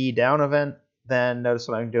a key down event, then notice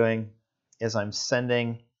what I'm doing is I'm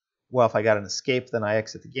sending, well, if I got an escape, then I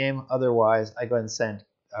exit the game. Otherwise, I go ahead and send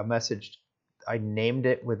a message. I named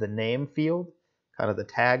it with the name field, kind of the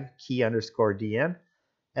tag key_dn.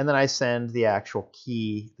 And then I send the actual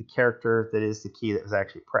key, the character that is the key that was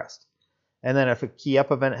actually pressed. And then if a key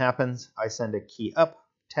up event happens, I send a key up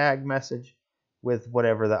tag message with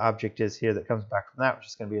whatever the object is here that comes back from that, which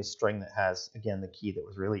is going to be a string that has, again, the key that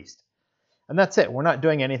was released. And that's it. We're not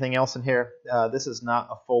doing anything else in here. This is not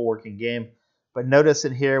a full working game. But notice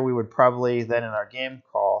in here we would probably then in our game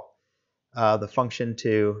call the function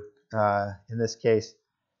to, in this case,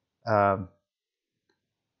 I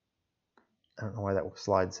don't know why that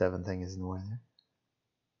slide 7 thing is in the way there.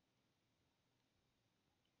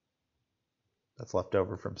 That's left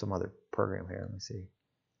over from some other program here. Let me see.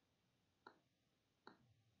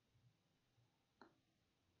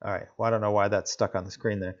 All right, well, I don't know why that's stuck on the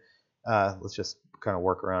screen there. Let's just kind of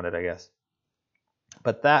work around it, I guess.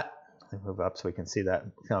 But that, let me move up so we can see that.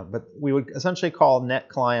 But we would essentially call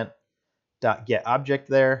netClient.getObject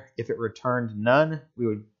there. If it returned none, we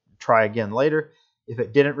would try again later. If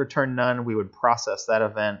it didn't return none, we would process that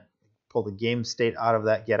event, pull the game state out of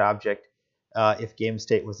that getObject. If game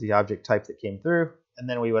state was the object type that came through, and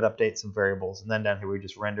then we would update some variables. And then down here we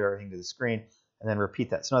just render everything to the screen and then repeat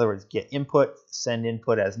that. So in other words, get input, send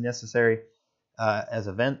input as necessary as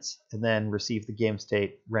events, and then receive the game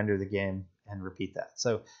state, render the game, and repeat that.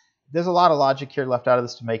 So there's a lot of logic here left out of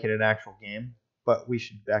this to make it an actual game, but we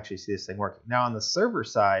should actually see this thing working. Now on the server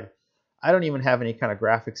side, I don't even have any kind of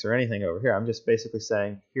graphics or anything over here. I'm just basically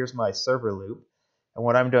saying, here's my server loop. And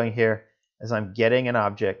what I'm doing here is I'm getting an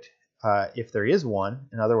object if there is one.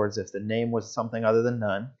 In other words, if the name was something other than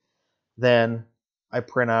none, then I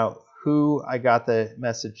print out who I got the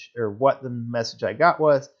message, or what the message I got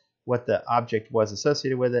was, what the object was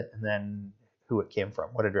associated with it, and then who it came from,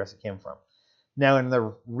 what address it came from. Now in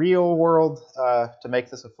the real world, to make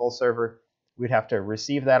this a full server, we'd have to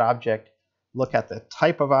receive that object, look at the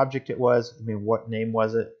type of object it was. I mean, what name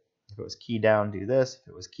was it? If it was key down, do this. If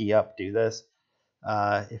it was key up, do this.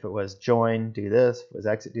 If it was join, do this. If it was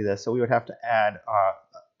exit, do this. So we would have to add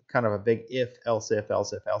kind of a big if, else if,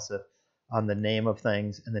 else if, else if on the name of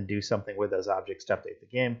things, and then do something with those objects to update the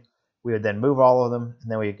game. We would then move all of them, and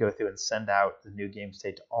then we would go through and send out the new game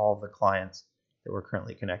state to all of the clients that were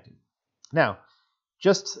currently connected. Now,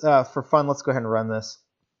 just for fun, let's go ahead and run this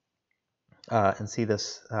and see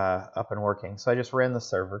this up and working. So I just ran the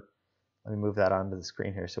server. Let me move that onto the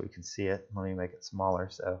screen here so we can see it. Let me make it smaller.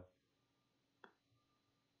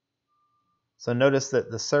 So notice that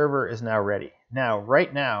the server is now ready. Now,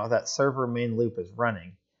 right now, that server main loop is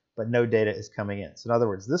running, but no data is coming in. So in other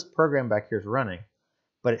words, this program back here is running,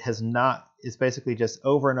 but it has not, it's basically just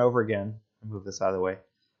over and over again. I'll move this out of the way.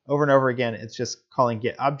 Over and over again, it's just calling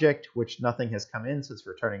getObject, which nothing has come in, so it's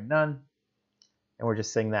returning none. And we're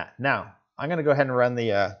just saying that. Now, I'm going to go ahead and run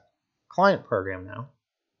the client program now.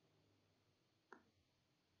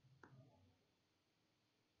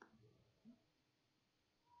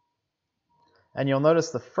 And you'll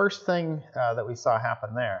notice the first thing that we saw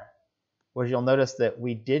happen there was you'll notice that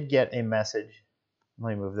we did get a message.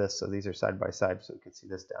 Let me move this so these are side by side so we can see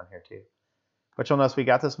this down here too. But you'll notice we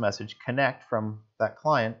got this message, connect from that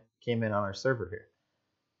client, came in on our server here.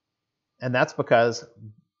 And that's because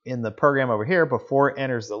in the program over here, before it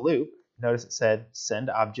enters the loop, notice it said send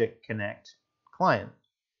object connect client.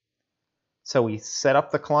 So we set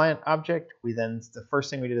up the client object. The first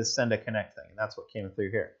thing we did is send a connect thing, and that's what came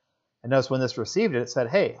through here. And notice when this received it, it said,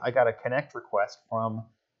 hey, I got a connect request from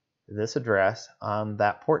this address on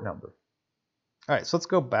that port number. All right, so let's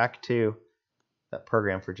go back to that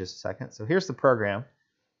program for just a second. So here's the program.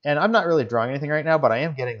 And I'm not really drawing anything right now, but I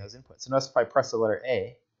am getting those inputs. So notice if I press the letter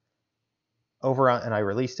A over on, and I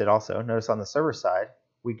released it also, notice on the server side,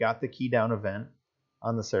 we got the key down event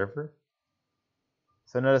on the server.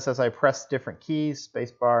 So notice as I press different keys,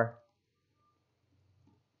 spacebar,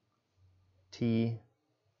 T,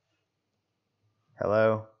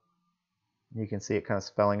 hello, you can see it kind of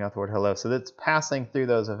spelling out the word hello. So it's passing through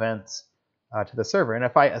those events to the server. And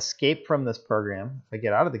if I escape from this program, if I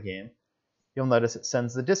get out of the game, you'll notice it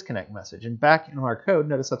sends the disconnect message. And back in our code,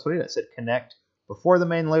 notice that's what it did. It said connect before the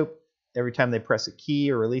main loop. Every time they press a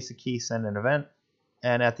key or release a key, send an event.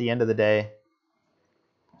 And at the end of the day,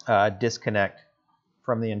 disconnect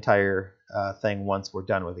from the entire thing once we're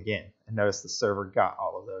done with the game. And notice the server got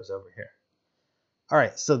all of those over here. All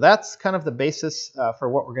right, so that's kind of the basis for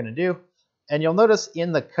what we're going to do. And you'll notice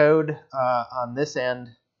in the code on this end,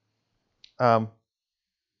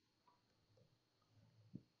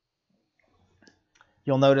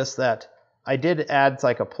 you'll notice that I did add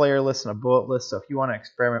like a player list and a bullet list. So if you want to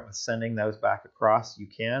experiment with sending those back across, you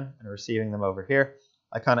can, and receiving them over here.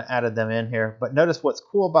 I kind of added them in here. But notice what's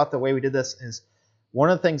cool about the way we did this is one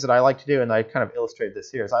of the things that I like to do, and I kind of illustrated this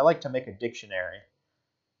here, is I like to make a dictionary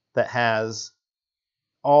that has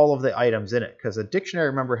all of the items in it. Because a dictionary,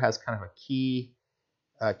 remember, has kind of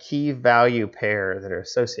a key value pair that are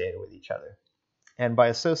associated with each other. And by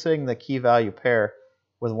associating the key value pair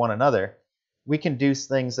with one another, we can do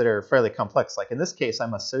things that are fairly complex. Like in this case,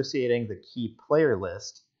 I'm associating the key player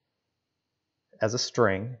list as a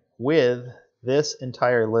string with this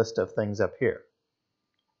entire list of things up here.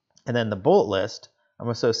 And then the bullet list, I'm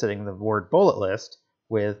associating the word bullet list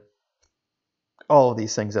with all of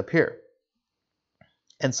these things up here.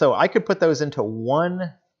 And so I could put those into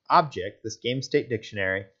one object, this game state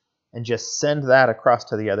dictionary, and just send that across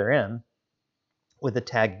to the other end with the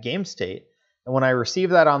tag game state. And when I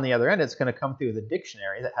receive that on the other end, it's going to come through the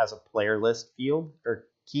dictionary that has a player list field or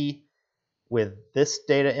key with this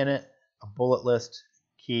data in it, a bullet list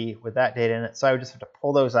key with that data in it. So I would just have to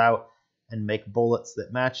pull those out and make bullets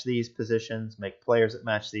that match these positions, make players that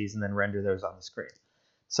match these, and then render those on the screen.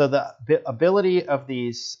 So the ability of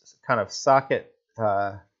these kind of socket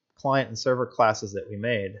client and server classes that we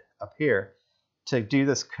made up here to do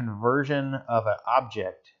this conversion of an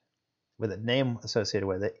object with a name associated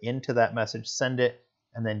with it into that message, send it,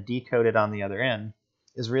 and then decode it on the other end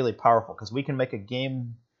is really powerful because we can make a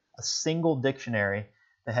single dictionary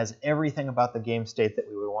that has everything about the game state that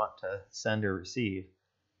we would want to send or receive,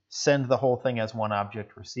 send the whole thing as one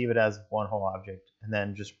object, receive it as one whole object, and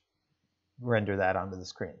then just render that onto the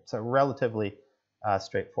screen. So relatively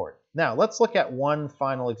straightforward. Now let's look at one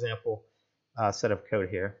final example set of code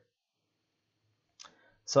here.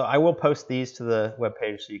 So I will post these to the web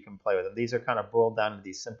page so you can play with them. These are kind of boiled down to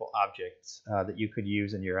these simple objects that you could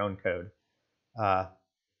use in your own code.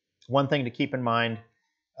 One thing to keep in mind,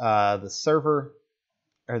 the server,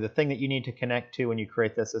 or the thing that you need to connect to when you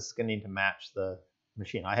create this is going to need to match the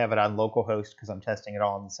machine. I have it on localhost because I'm testing it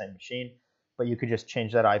all on the same machine, but you could just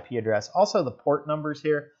change that IP address. Also the port numbers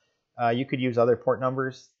here, you could use other port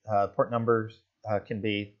numbers. Port numbers can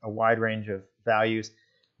be a wide range of values.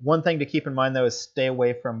 One thing to keep in mind, though, is stay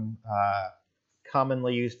away from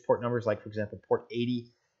commonly used port numbers. Like, for example, port 80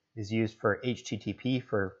 is used for HTTP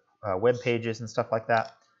for web pages and stuff like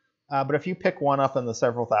that. But if you pick one up in the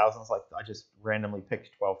several thousands, like I just randomly picked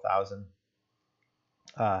 12,000,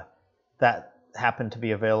 that happened to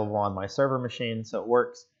be available on my server machine, so it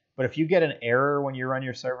works. But if you get an error when you run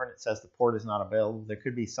your server and it says the port is not available, there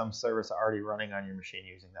could be some service already running on your machine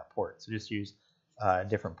using that port. So just use a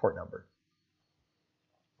different port number.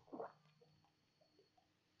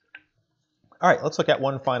 All right, let's look at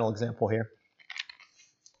one final example here.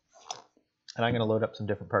 And I'm going to load up some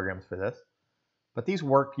different programs for this. But these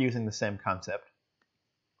work using the same concept.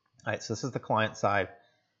 All right, so this is the client side.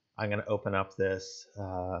 I'm going to open up this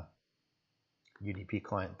UDP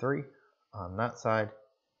client 3 on that side.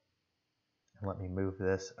 And let me move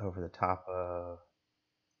this over the top of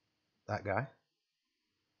that guy.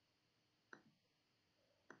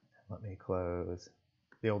 Let me close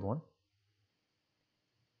the old one.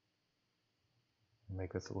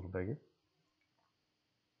 Make this a little bigger.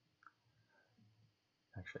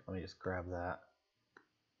 Actually, let me just grab that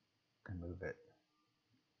and move it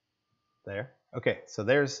there. Okay, so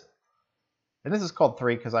there's, and this is called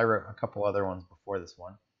 3 because I wrote a couple other ones before this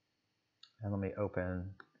one. And let me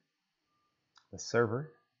open the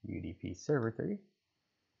server, UDP server 3,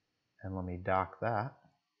 and let me dock that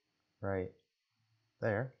right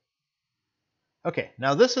there. Okay,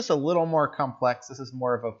 now this is a little more complex. This is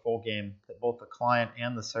more of a full game that both the client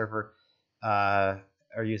and the server are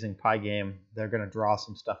using Pygame. They're going to draw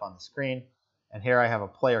some stuff on the screen. And here I have a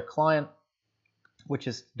player client, which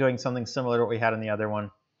is doing something similar to what we had in the other one.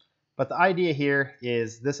 But the idea here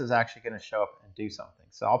is this is actually going to show up and do something.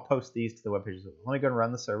 So I'll post these to the web pages. Let me go and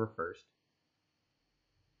run the server first.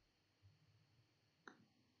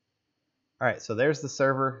 All right, so there's the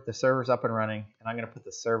server. The server's up and running, and I'm going to put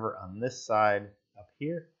the server on this side up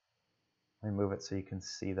here. Let me move it so you can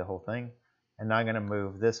see the whole thing. And now I'm going to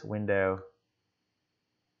move this window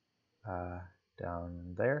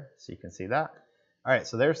down there so you can see that. All right,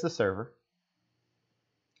 so there's the server.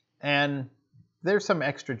 And there's some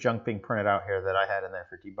extra junk being printed out here that I had in there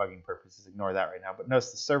for debugging purposes. Ignore that right now. But notice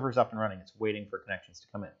the server's up and running. It's waiting for connections to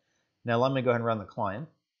come in. Now let me go ahead and run the client.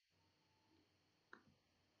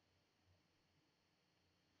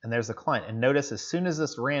 And there's the client. And notice as soon as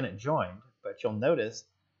this ran, it joined. But you'll notice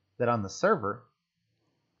that on the server,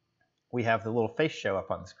 we have the little face show up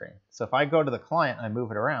on the screen. So if I go to the client and I move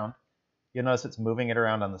it around, you'll notice it's moving it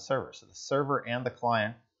around on the server. So the server and the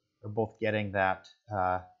client are both getting that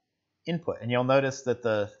input. And you'll notice that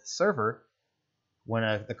the server,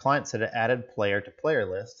 when the client said it added player to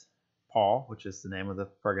player list, Paul, which is the name of the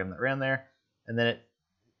program that ran there, and then it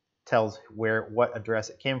tells what address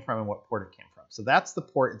it came from and what port it came from. So that's the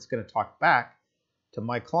port it's going to talk back to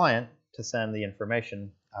my client to send the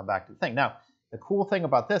information back to the thing. Now, the cool thing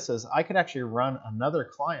about this is I could actually run another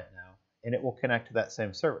client now, and it will connect to that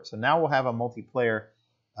same server. So now we'll have a multiplayer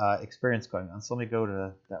experience going on. So let me go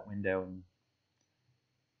to that window and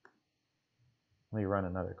let me run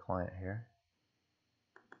another client here.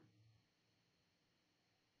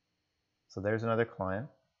 So there's another client.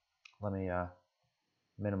 Let me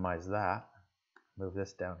minimize that. Move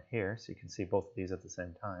this down here so you can see both of these at the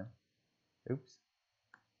same time. Oops.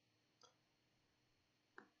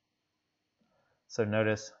 So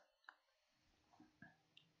notice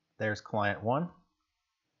there's client 1.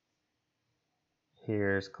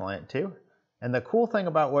 Here's client 2. And the cool thing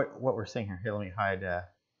about what we're seeing here, let me hide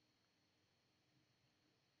that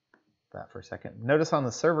for a second. Notice on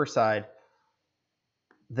the server side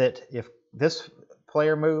that if this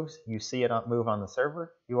player moves, you see it move on the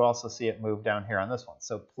server. You also see it move down here on this one.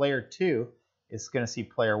 So player 2 is going to see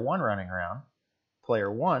player 1 running around.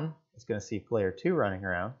 Player 1 is going to see player 2 running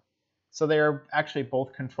around. So they are actually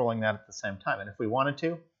both controlling that at the same time. And if we wanted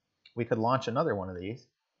to, we could launch another one of these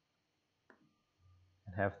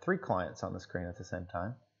and have 3 clients on the screen at the same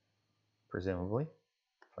time, presumably.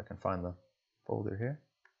 If I can find the folder here.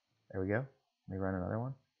 There we go. Let me run another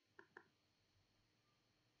one.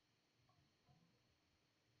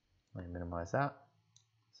 Let me minimize that.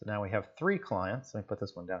 So now we have 3 clients. Let me put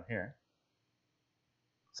this one down here.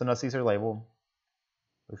 So notice these are labeled.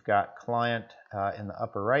 We've got client in the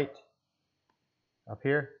upper right up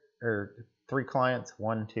here, or 3 clients,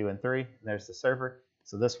 1, 2, and 3. And there's the server.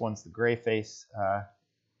 So this one's the gray face.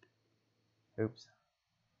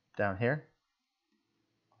 Down here.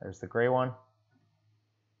 There's the gray one.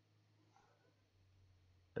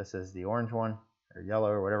 This is the orange one, or yellow,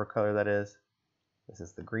 or whatever color that is. This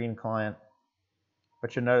is the green client.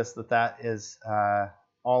 But you'll notice that that is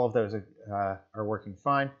all of those are working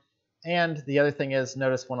fine. And the other thing is,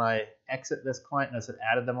 notice when I exit this client, notice it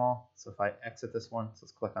added them all. So if I exit this one, so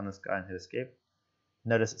let's click on this guy and hit escape.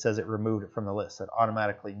 Notice it says it removed it from the list. So it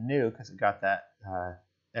automatically knew because it got that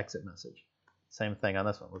exit message. Same thing on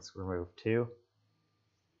this one. Let's remove 2.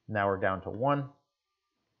 Now we're down to 1.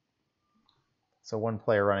 So 1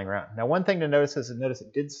 player running around. Now one thing to notice is notice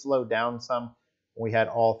it did slow down some when we had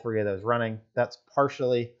all 3 of those running. That's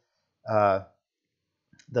partially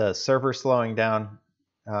the server slowing down,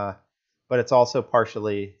 but it's also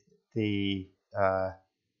partially the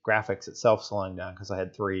graphics itself slowing down because I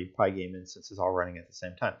had 3 Pygame instances all running at the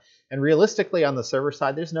same time. And realistically on the server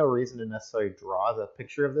side, there's no reason to necessarily draw the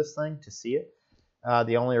picture of this thing to see it.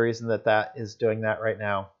 The only reason that is doing that right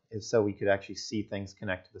now is so we could actually see things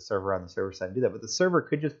connect to the server on the server side and do that. But the server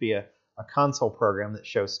could just be a console program that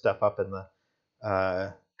shows stuff up in the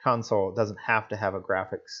console. It doesn't have to have a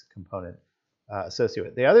graphics component associated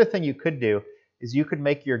with it. The other thing you could do is you could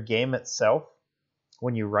make your game itself,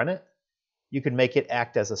 when you run it, you could make it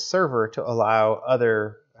act as a server to allow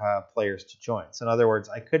other players to join. So in other words,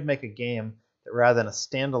 I could make a game that rather than a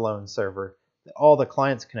standalone server, that all the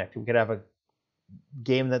clients connect. We could have a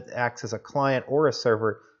game that acts as a client or a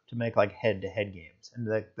server to make like head-to-head games. And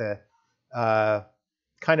the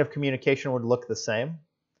kind of communication would look the same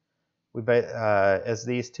as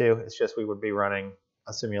these two. It's just we would be running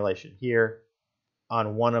a simulation here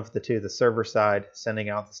on one of the 2, the server side, sending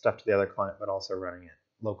out the stuff to the other client, but also running it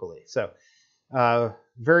locally. So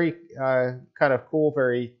Very kind of cool,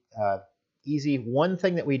 very easy. One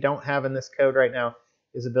thing that we don't have in this code right now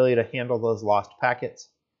is ability to handle those lost packets.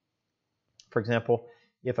 For example,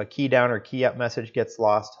 if a key down or key up message gets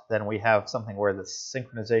lost, then we have something where the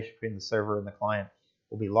synchronization between the server and the client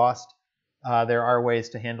will be lost. There are ways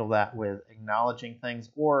to handle that with acknowledging things,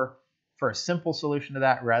 or for a simple solution to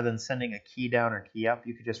that, rather than sending a key down or key up,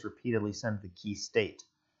 you could just repeatedly send the key state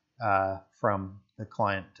from the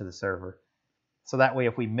client to the server. So that way,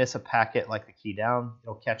 if we miss a packet like the key down,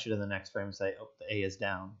 it'll catch it in the next frame and say, oh, the A is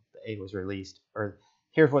down, the A was released, or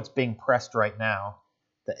here's what's being pressed right now.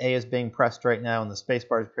 The A is being pressed right now, and the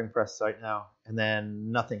spacebar is being pressed right now, and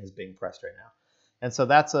then nothing is being pressed right now. And so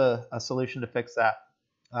that's a solution to fix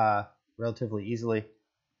that relatively easily.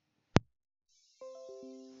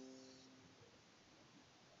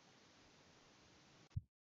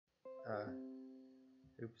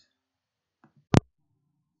 Oops.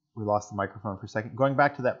 We lost the microphone for a second. Going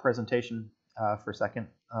back to that presentation for a second,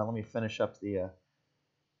 let me finish up the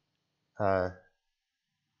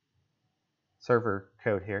server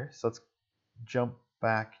code here. So let's jump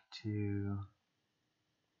back to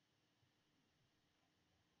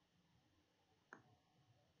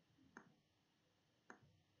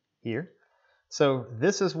here. So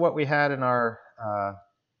this is what we had in our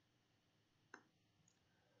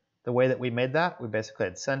the way that we made that. We basically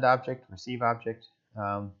had send object, receive object,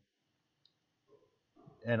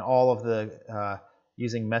 and all of the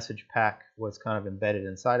using message pack was kind of embedded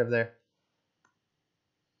inside of there.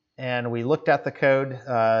 And we looked at the code.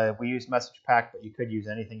 We used message pack, but you could use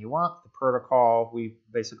anything you want. The protocol, we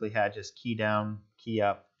basically had just key down, key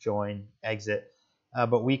up, join, exit.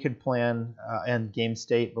 But we could plan, and game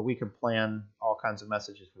state, but we could plan all kinds of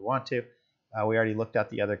messages if we want to. We already looked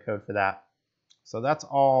at the other code for that. So that's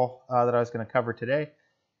all that I was going to cover today.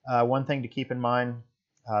 One thing to keep in mind,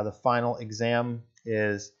 the final exam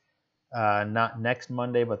is not next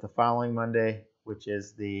Monday, but the following Monday, which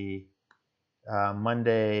is the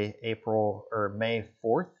Monday, April or May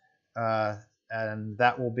 4th, and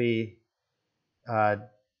that will be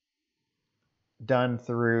done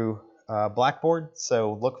through Blackboard.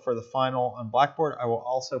 So look for the final on Blackboard. I will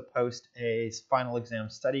also post a final exam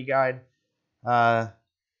study guide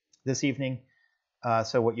this evening.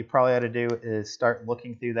 So what you probably ought to do is start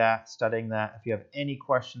looking through that, studying that. If you have any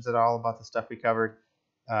questions at all about the stuff we covered,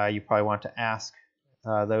 you probably want to ask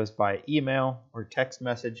those by email or text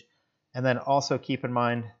message. And then also keep in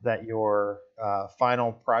mind that your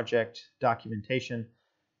final project documentation,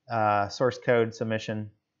 source code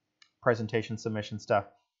submission, presentation submission stuff,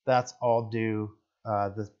 that's all due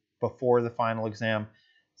before the final exam.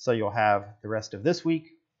 So you'll have the rest of this week,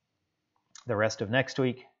 the rest of next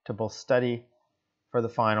week to both study for the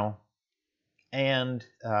final and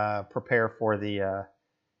prepare for the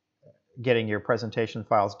getting your presentation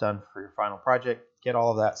files done for your final project. Get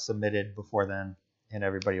all of that submitted before then, and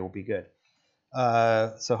everybody will be good.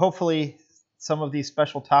 So hopefully some of these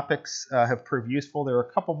special topics have proved useful. There were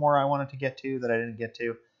a couple more I wanted to get to that I didn't get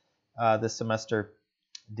to this semester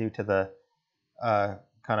due to the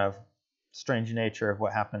kind of strange nature of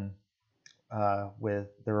what happened with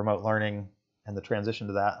the remote learning and the transition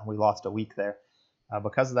to that. And we lost a week there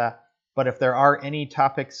because of that. But if there are any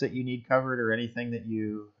topics that you need covered or anything that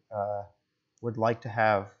you would like to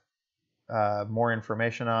have more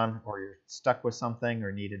information on, or you're stuck with something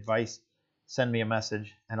or need advice, send me a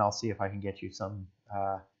message and I'll see if I can get you some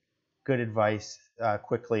good advice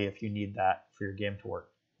quickly if you need that for your game to work.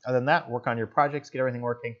 Other than that, work on your projects, get everything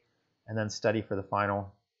working, and then study for the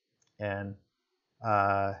final. And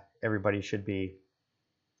everybody should be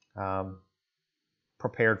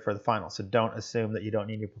prepared for the final. So don't assume that you don't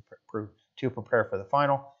need to prepare for the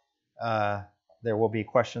final. There will be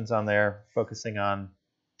questions on there focusing on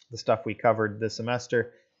the stuff we covered this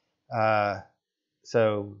semester.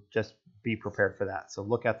 So just be prepared for that. So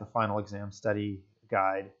look at the final exam study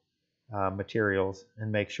guide materials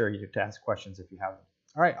and make sure you get to ask questions if you have them.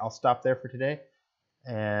 All right, I'll stop there for today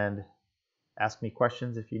and ask me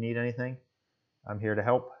questions if you need anything. I'm here to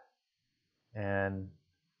help, and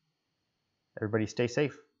everybody stay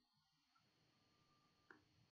safe.